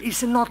learning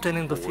is not an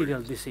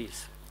endothelial disease.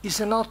 It's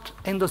not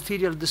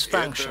endothelial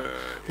dysfunction.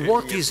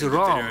 What is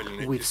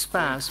wrong with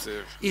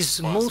spasm is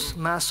smooth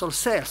muscle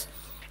cells.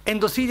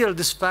 Endothelial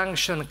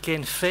dysfunction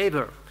can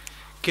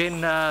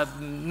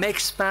make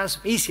spasm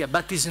easier,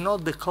 but is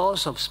not the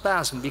cause of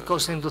spasm,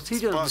 because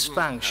endothelial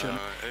dysfunction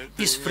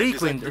is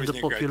frequent in the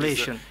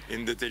population.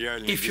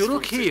 If you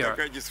look here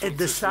at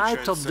the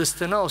site of the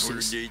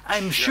stenosis,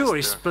 I'm sure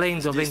it's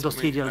plains of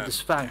endothelial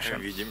dysfunction,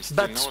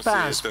 but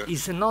spasm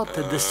is not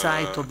at the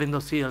site of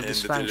endothelial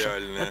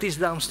dysfunction, that is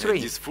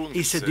downstream.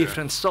 It's a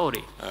different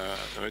story.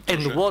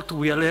 And what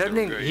we are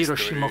learning,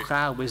 Hiroshi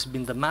Mokawa has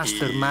been the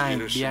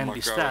mastermind behind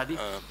this study,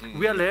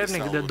 we are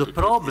learning that the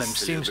problem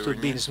seems to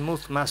be in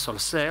smooth muscle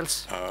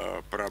cells,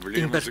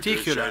 in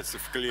particular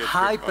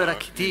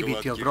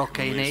hyperactivity of ROCK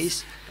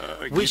kinase,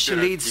 which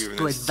leads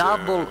to a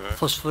double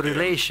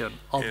phosphorylation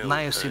of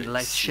myosin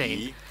light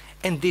chain,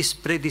 and this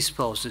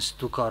predisposes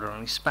to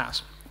coronary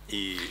spasm.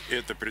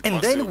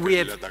 And then we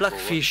have plaque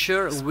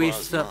fissure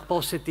with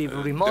positive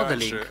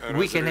remodeling.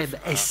 We can have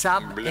a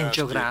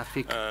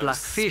subangiographic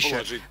plaque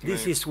fissure.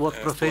 This is what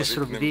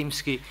Professor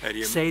Brimsky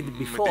said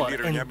before,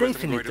 and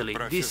definitely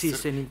this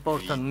is an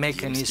important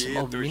mechanism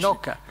of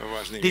minoca.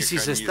 This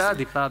is a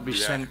study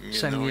published some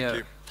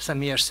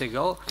some years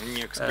ago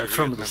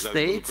from the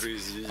States,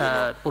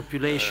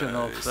 population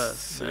of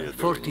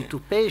 42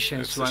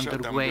 patients who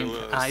underwent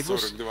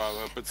IVUS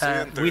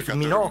with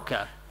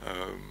minoca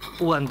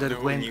who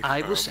underwent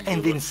IVUS,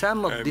 and in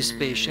some of these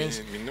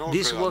patients,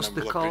 this was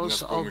the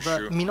cause of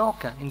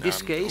minoca. In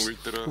this case,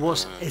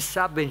 was a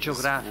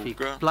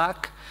subangiographic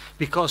plaque.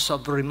 Because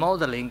of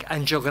remodeling,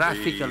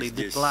 angiographically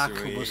the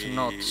plaque was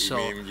not so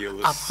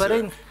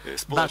apparent,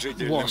 but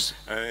was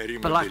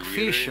plaque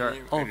fissure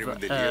of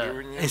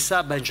a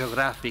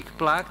subangiographic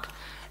plaque,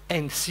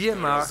 and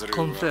CMR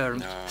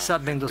confirmed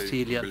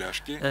subendothelial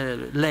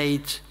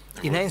late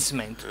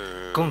enhancement,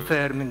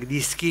 confirming the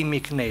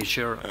ischemic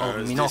nature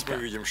of minoca.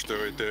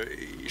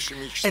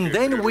 And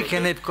then we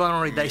can have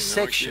coronary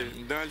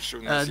dissection.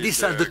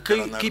 These are the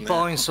key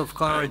points of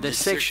coronary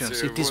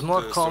dissections. It is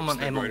more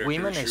common among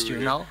women, as you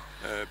know.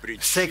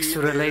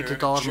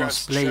 Sex-related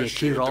hormones play a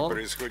key role.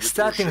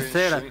 Statin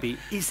therapy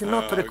is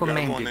not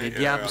recommended in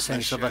the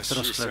absence of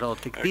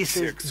atherosclerotic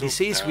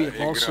disease. We have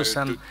also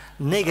some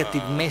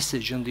negative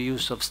message on the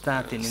use of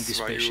statin in these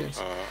patients.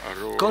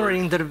 Coronary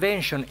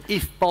intervention,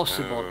 if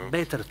possible,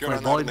 better to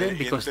avoid them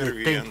because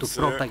they tend to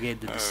propagate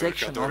the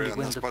dissection only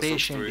when the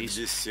patient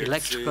is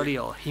electrically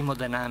or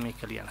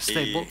hemodynamically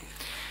unstable.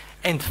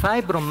 And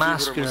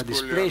fibromuscular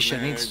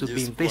dysplasia needs to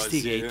be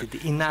investigated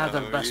in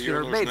other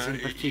vascular beds, in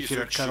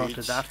particular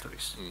carotid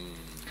arteries.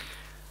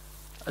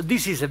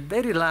 This is a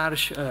very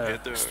large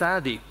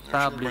study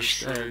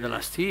published the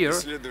last year,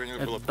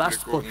 a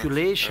vast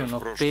population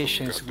of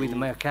patients with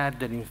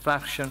myocardial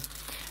infarction.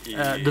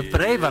 The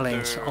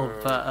prevalence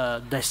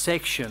of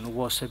dissection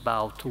was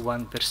about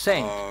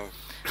 1%.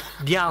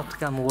 The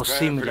outcome was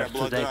similar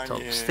to that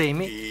of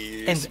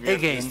STEMI, and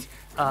again,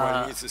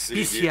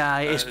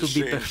 PCI has to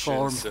be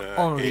performed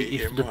only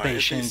if the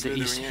patient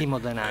is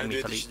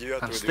hemodynamically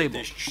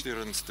unstable.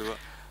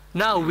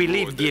 Now we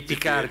leave the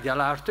epicardial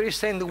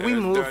arteries and we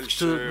move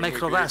to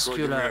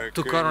microvascular,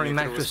 to coronary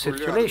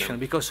microcirculation,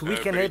 because we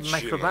can have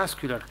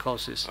microvascular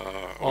causes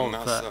of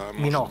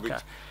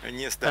minoca.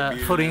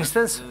 For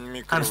instance,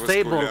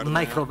 unstable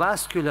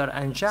microvascular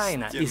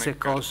angina is a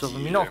cause of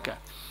minoca.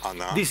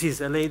 This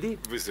is a lady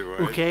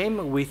who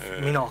came with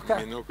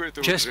minoca,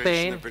 chest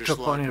pain,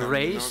 troponin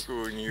raised,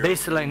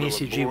 baseline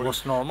ECG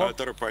was normal,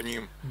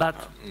 but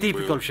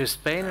typical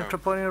chest pain and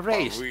troponin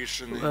raised.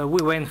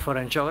 We went for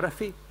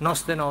angiography, no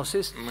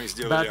stenosis,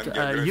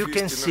 but you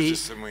can see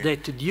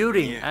that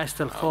during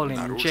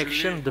acetylcholine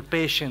injection, the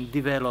patient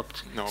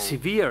developed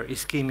severe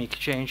ischemic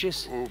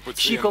changes.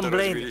 She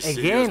complained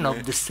again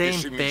of the same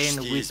pain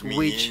with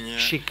which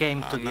she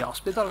came to the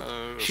hospital.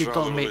 She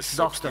told me,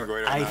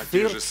 "Doctor, I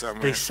feel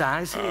precisely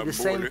the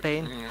same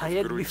pain I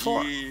had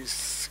before,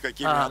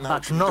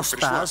 but no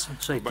spasm,"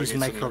 so it is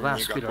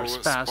microvascular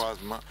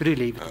spasm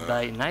relieved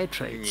by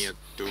nitrates.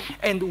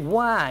 And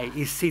why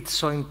is it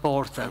so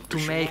important to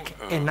make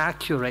an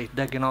accurate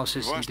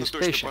diagnosis in this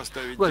patient?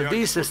 Well,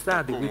 this is a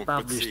study we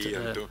published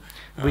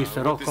with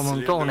Rocco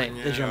Montone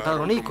and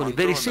Gianpaolo Nicoli,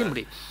 very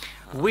simply.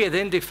 We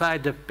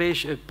identified the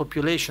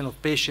population of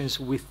patients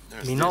with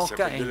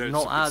minoca and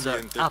no other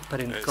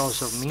apparent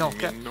cause of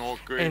minoca,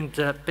 and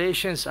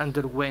patients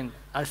underwent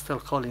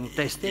acetylcholine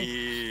testing,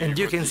 and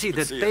you can see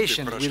that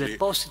patients with a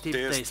positive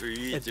test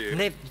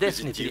had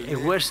definitely a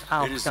worse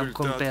outcome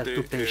compared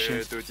to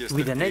patients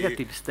with a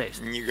negative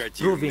test,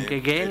 proving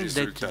again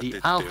that the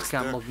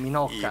outcome of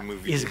minoca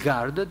is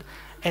guarded,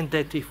 and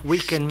that if we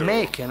can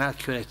make an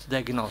accurate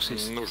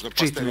diagnosis,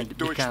 treatment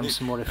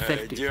becomes more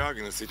effective.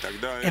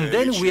 And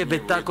then we have a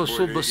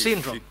Takotsubo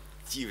syndrome.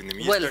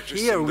 Well,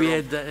 here we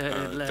had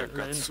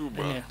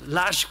a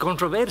large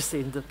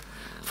controversy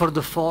for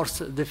the fourth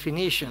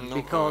definition,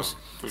 because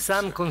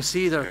some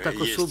consider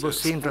Takotsubo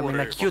syndrome an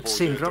acute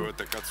syndrome,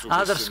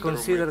 others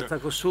consider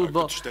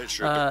Takotsubo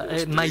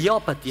a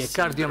myopathy, a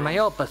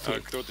cardiomyopathy.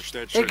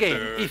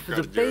 Again, if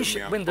the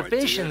patient, when the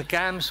patient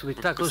comes with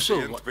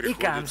Takotsubo, he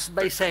comes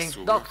by saying,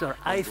 "Doctor,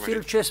 I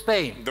feel chest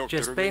pain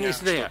is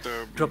there,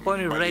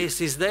 troponin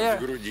raise is there,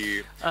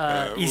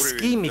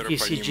 ischemic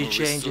ECG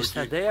changes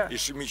are there,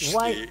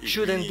 why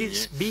shouldn't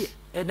this be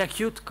an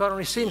acute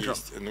coronary syndrome?"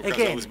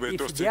 Again,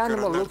 if the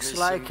animal looks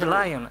like a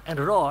lion and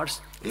roars,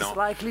 it's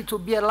likely to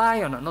be a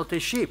lion, not a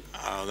sheep.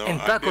 And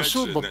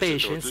Takotsubo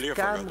patients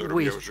come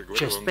with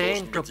chest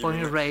pain,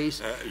 troponin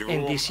raise,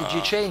 and ECG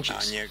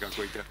changes.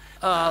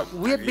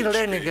 We have been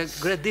learning a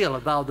great deal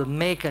about the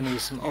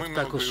mechanism of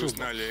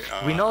Takotsubo.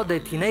 We know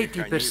that in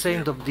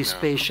 80% of these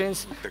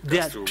patients,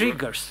 there are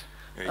triggers.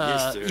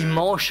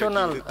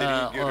 Emotional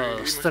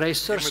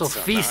stressors or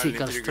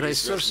physical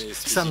stressors,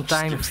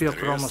 sometimes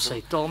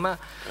pheochromocytoma,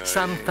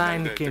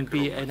 sometimes can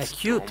be an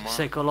acute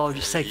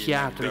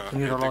psychiatric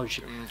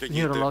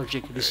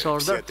neurologic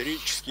disorder.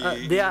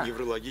 There are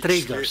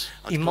triggers,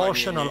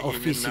 emotional or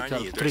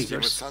physical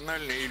triggers.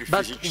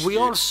 But we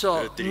also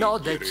know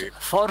that,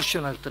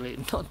 fortunately,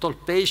 not all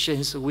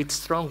patients with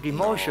strong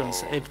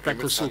emotions have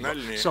Takotsubo.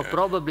 So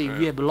probably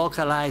we have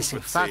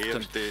localizing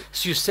factors,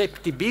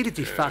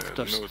 susceptibility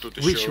factors,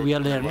 which we are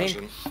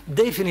learning.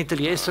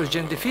 Definitely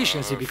estrogen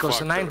deficiency,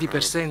 because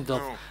 90%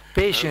 of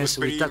patients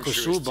with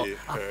Takotsubo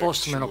are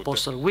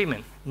postmenopausal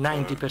women,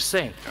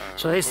 90%.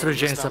 So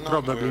estrogens are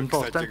probably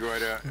important.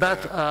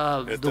 But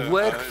the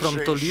work from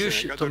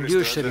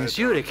Tolluscher in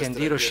Zurich and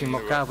Hiroshi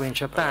Mokawa in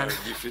Japan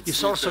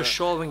is also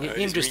showing an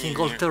interesting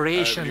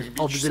alteration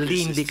of the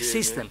limbic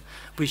system,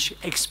 which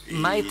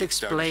might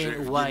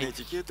explain why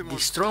the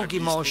strong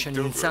emotion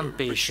in some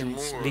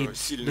patients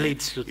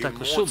leads to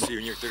Takotsubo.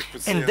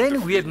 And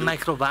then we have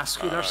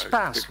microvascular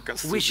spasm,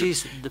 which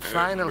is the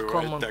final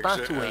common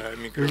pathway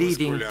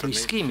leading to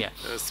ischemia.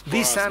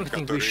 This is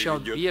something we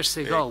showed years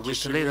ago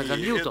with Leda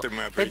Gagliuto,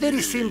 a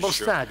very simple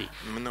study.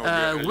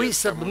 We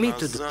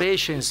submitted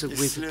patients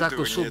with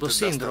Takotsubo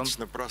syndrome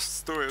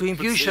to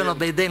infusion of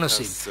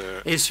adenosine.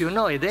 As you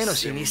know,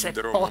 adenosine is a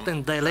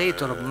potent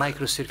dilator of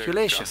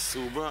microcirculation.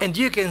 And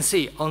you can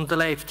see on the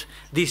left,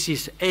 this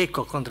is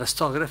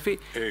echocontrastography.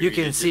 You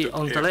can see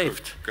on the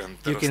left,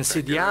 you can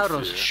see the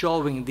arrows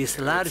showing this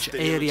large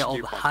area of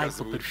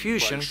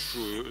hypoperfusion.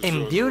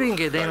 And during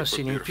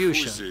adenosine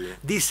infusion,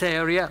 this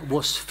area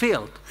was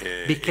filled,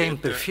 became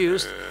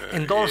perfused,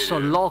 and also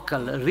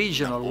local,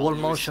 regional wall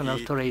motion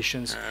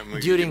alterations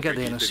during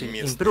adenosine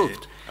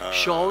improved,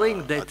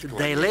 showing that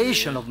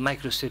dilation of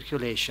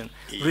microcirculation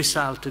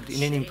resulted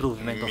in an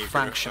improvement of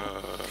function.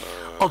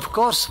 Of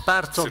course,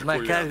 part of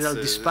myocardial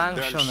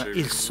dysfunction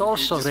is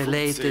also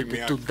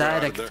related to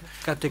direct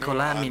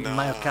catecholamine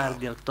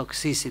myocardial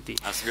toxicity.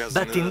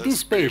 But in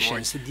these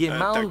patients, the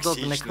amount of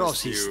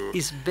necrosis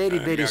is very,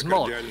 very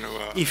small.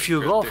 If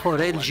you go for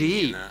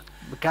LGE,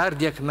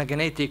 cardiac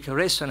magnetic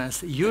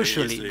resonance,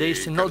 usually there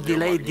is no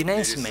delayed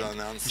enhancement,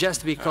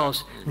 just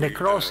because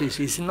necrosis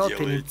is not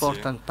an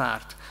important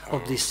part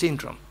of this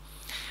syndrome.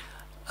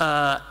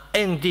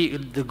 And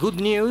the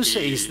good news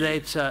is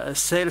that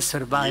cell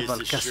survival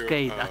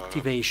cascade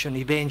activation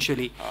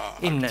eventually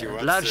in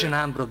a large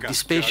number of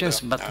these patients,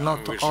 but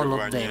not all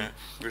of them,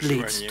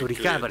 leads to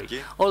recovery.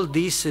 All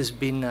this has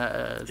been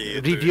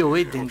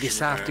reviewed in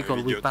this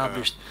article we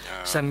published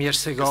some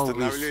years ago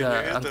with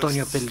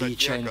Antonio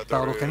Pelliccia and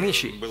Paolo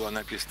Camici.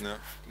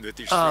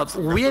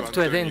 We have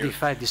to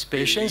identify these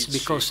patients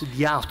because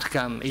the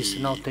outcome is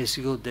not as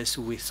good as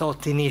we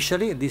thought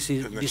initially.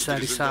 These are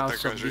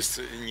results of this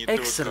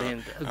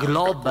excellent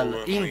global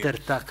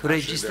INTERTAC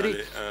registry,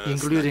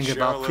 including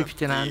about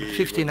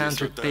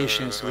 1,500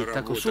 patients with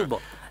Takotsubo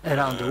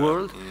around the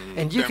world.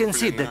 And you can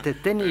see that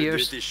at 10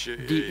 years,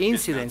 the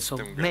incidence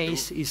of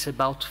MACE is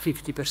about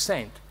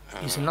 50%.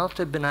 It's not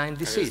a benign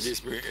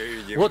disease.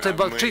 What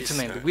about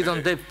treatment? We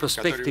don't have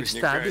prospective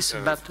studies,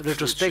 but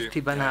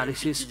retrospective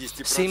analysis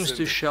seems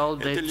to show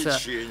that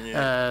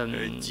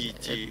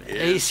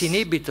ACE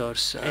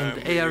inhibitors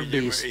and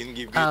ARBs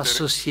are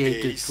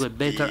associated to a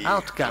better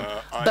outcome,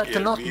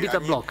 but not beta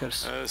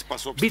blockers.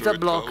 Beta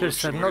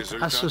blockers are not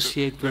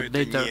associated with a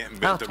better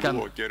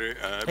outcome.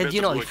 And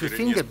you know, if you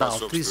think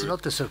about it, it's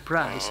not a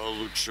surprise,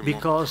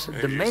 because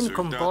the main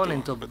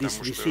component of this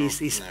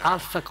disease is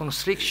alpha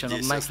constriction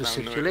of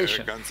microcirculation.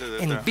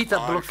 And beta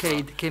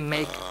blockade can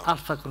make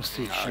alpha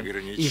constriction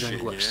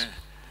even worse.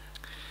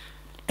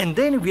 And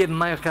then we have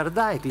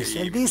myocarditis,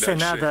 and this is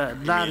another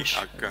large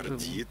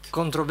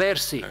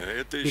controversy,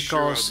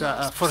 because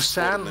for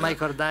some,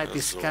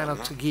 myocarditis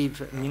cannot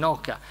give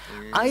minoca.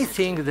 I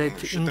think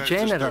that in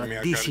general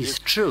this is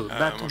true,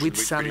 but with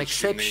some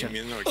exception.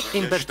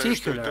 In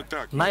particular,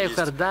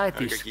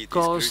 myocarditis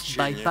caused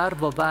by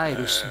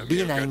parvovirus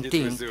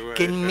B19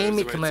 can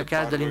mimic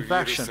myocardial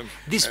infarction.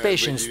 These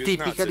patients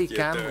typically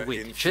come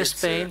with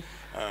chest pain,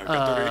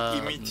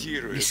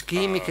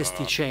 ischemic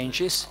ST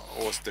changes,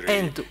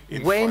 and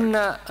when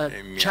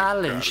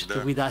challenged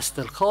with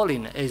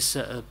acetylcholine, as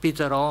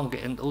Peter Ong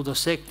and Udo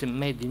Sektem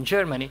made in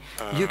Germany,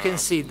 you can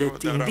see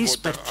that in this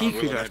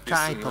particular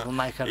type of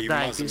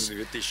myocarditis,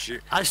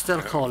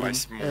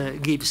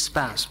 acetylcholine gives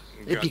spasm,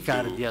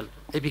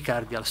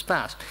 epicardial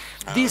spasm.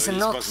 This is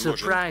not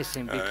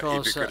surprising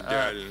because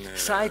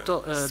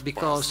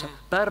because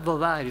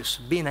parvovirus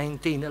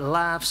B19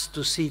 loves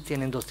to sit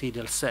in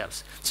endothelial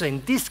cells. So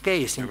in this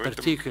case in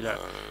particular,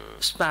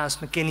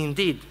 spasm can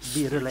indeed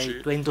be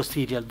related to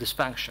endothelial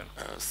dysfunction.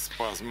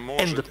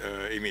 And the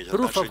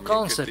proof of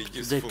concept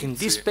that in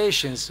these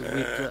patients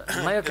with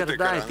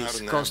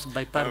myocarditis caused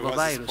by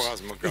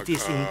parvovirus, it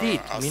is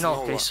indeed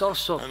minoca, is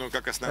also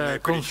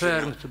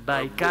confirmed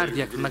by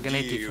cardiac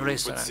magnetic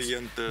resonance,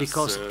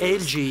 because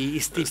LGE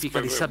is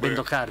typically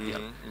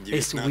subendocardial,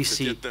 as we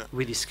see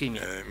with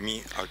ischemia.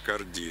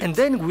 And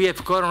then we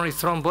have coronary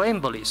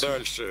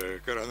thromboembolism.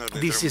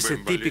 This is a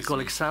typical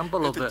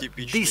example of a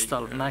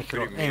distal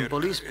microembolism,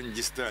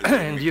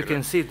 and you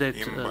can see that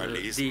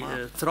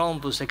the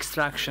thrombus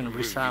extraction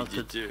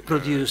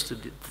produced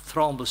the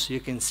thrombus,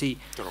 you can see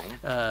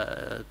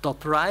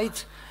top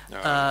right.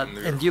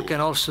 And you can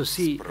also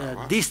see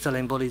distal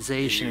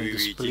embolization in the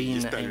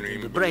spleen and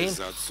in the brain.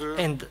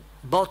 And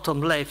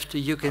bottom left,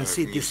 you can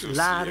see this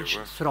large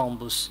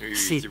thrombus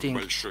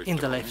sitting in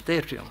the left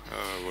atrium.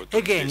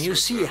 Again, you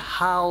see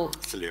how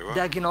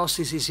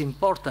diagnosis is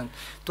important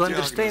to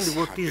understand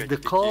what is the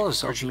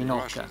cause of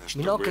minoca.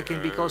 Minoca can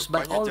be caused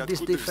by all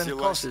these different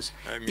causes.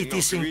 It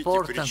is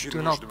important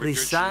to know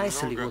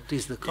precisely what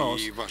is the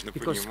cause,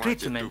 because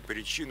treatment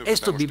has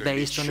to be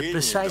based on a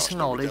precise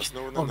knowledge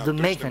of the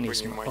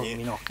mechanism of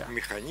minoca.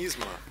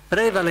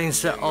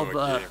 Prevalence of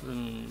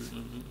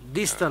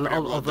distal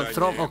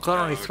of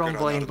coronary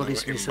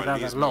thromboembolism is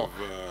rather low.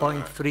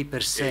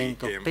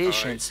 0.3% of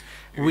patients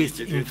with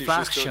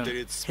infarction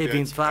have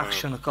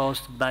infarction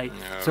caused by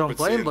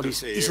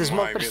thromboembolism. It's a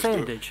small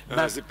percentage,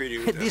 but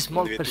this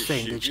small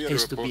percentage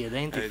has to be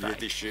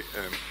identified.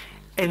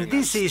 And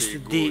this is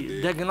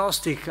the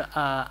diagnostic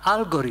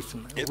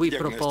algorithm we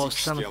proposed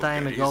some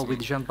time ago with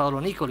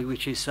Giampaolo Nicoli,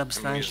 which is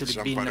substantially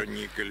been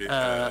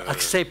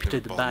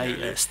accepted by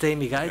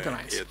STEMI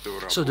guidelines.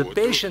 So the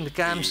patient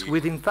comes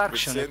with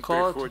infarction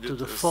according to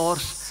the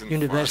fourth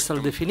universal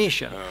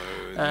definition.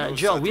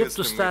 Joe, we have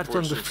to start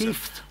on the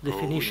fifth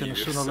definition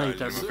sooner or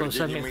later, because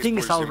I mean,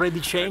 things are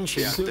already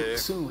changing.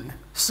 Soon.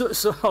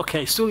 So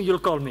okay, soon you'll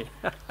call me.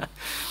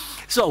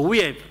 So we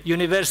have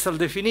universal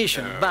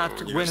definition, but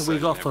when we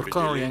go for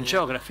coronary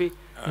angiography,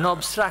 no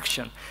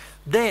obstruction.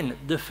 Then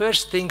the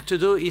first thing to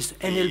do is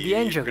an LV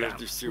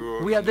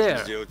angiogram. We are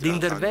there. The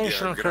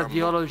interventional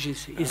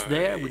cardiologist is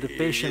there with the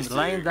patient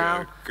lying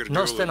down,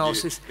 no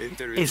stenosis.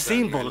 A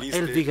simple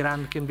LV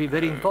gram can be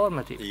very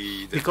informative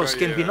because it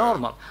can be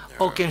normal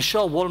or can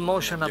show wall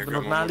motion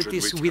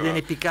abnormalities with an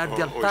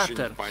epicardial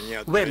pattern.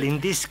 Well, in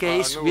this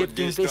case, we have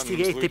to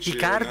investigate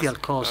epicardial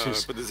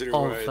causes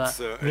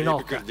of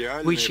minoca,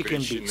 which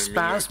can be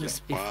spasm.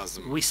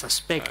 If we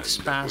suspect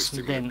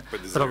spasm, then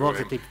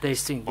provocative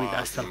testing with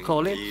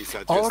acetylcholine.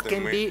 Or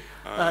can be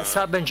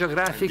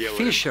subangiographic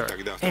fissure,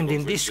 and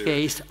in this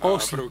case,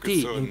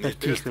 OCT in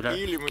particular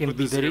can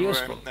be very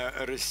useful.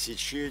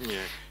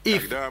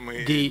 If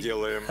the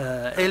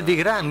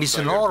LV gram is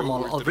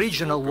normal of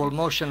regional wall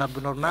motion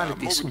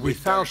abnormalities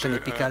without an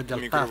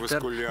epicardial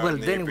pattern, well,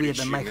 then we have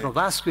a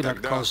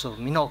microvascular cause of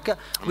minoca,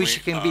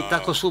 which can be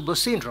Takotsubo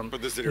syndrome.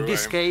 In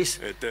this case,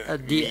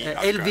 the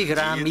LV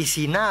gram is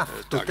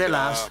enough to tell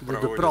us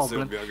that the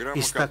problem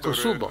is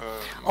Takotsubo.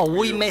 Or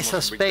we may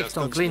suspect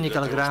on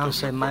clinical grounds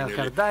a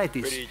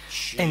myocarditis,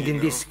 and in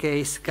this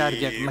case,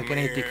 cardiac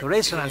magnetic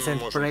resonance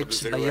and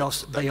perhaps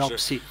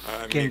biopsy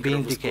can be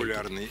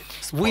indicated.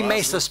 We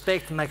may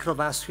suspect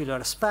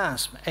microvascular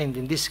spasm, and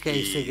in this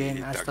case, again,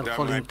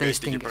 acetylcholine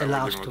testing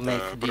allows to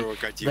make the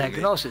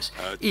diagnosis.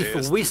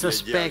 If we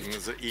suspect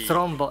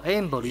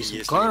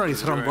thromboembolism, coronary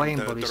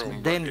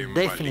thromboembolism, then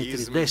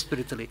definitely,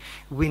 desperately,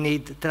 we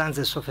need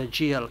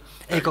transesophageal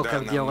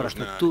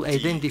echocardiography to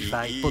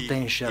identify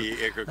potential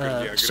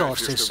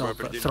sources of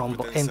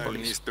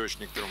thromboembolism.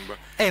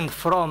 And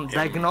from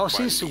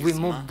diagnosis, we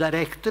move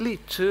directly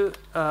to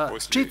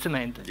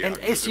treatment. And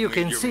as you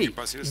can see,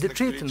 the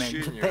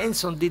treatment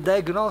depends on the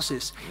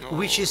diagnosis,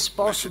 which is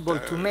possible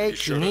to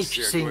make in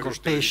each single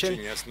patient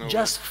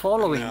just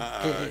following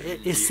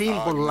a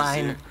simple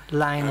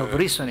line of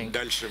reasoning.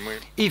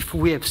 If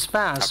we have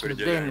spasm,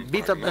 then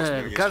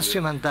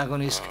calcium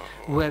antagonists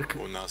work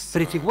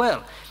pretty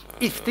well.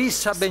 If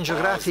this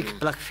subangiographic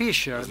plaque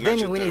fissure,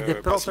 then we need the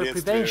proper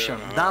prevention,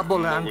 double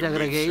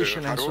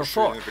antiaggregation and so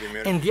forth.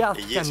 And the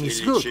outcome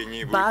is good,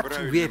 but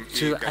we have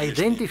to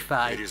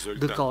identify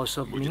the cause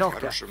of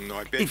minoca.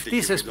 If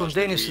this is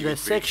spontaneous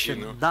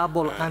dissection,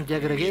 double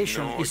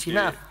antiaggregation is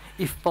enough.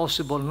 If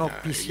possible, no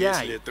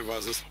PCI.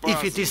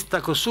 If it is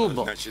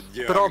Takotsubo,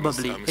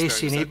 probably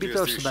ACE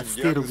inhibitors, but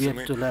still we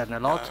have to learn a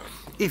lot.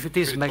 If it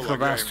is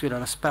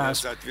microvascular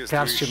spasm,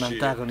 calcium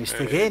antagonist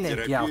again,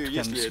 and the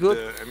outcome is good.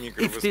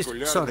 If this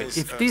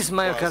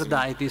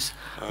myocarditis,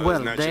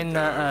 well, then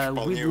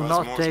we do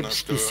not have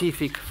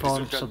specific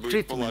forms of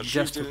treatment,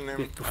 just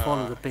to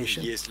follow the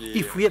patient.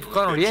 If we have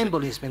coronary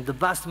embolism, in the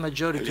vast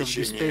majority of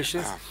these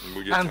patients,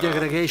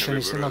 antiaggregation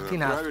is not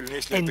enough,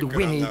 and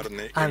we need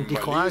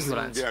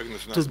anticoagulants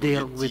to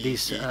deal with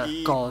this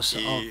cause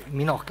of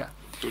minoca.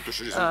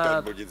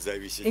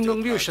 In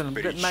conclusion,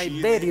 my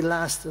very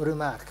last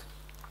remark.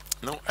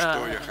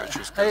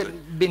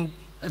 I've been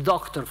a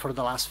doctor for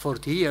the last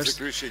 40 years,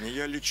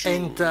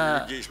 and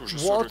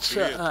what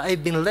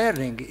I've been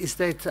learning is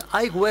that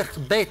I work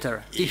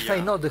better if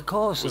I know the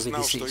cause of the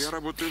disease.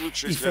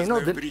 If I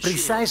know the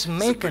precise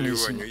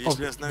mechanism of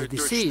the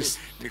disease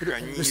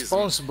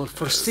responsible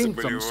for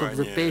symptoms of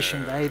the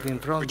patient I have in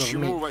front of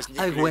me,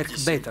 I work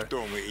better.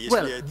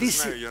 Well,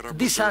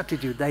 this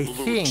attitude, I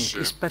think,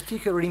 is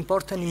particularly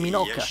important in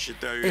minoca.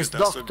 As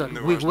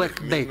doctors, we work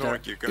better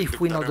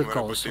if we know the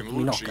cause of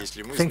minoca.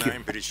 Thank you.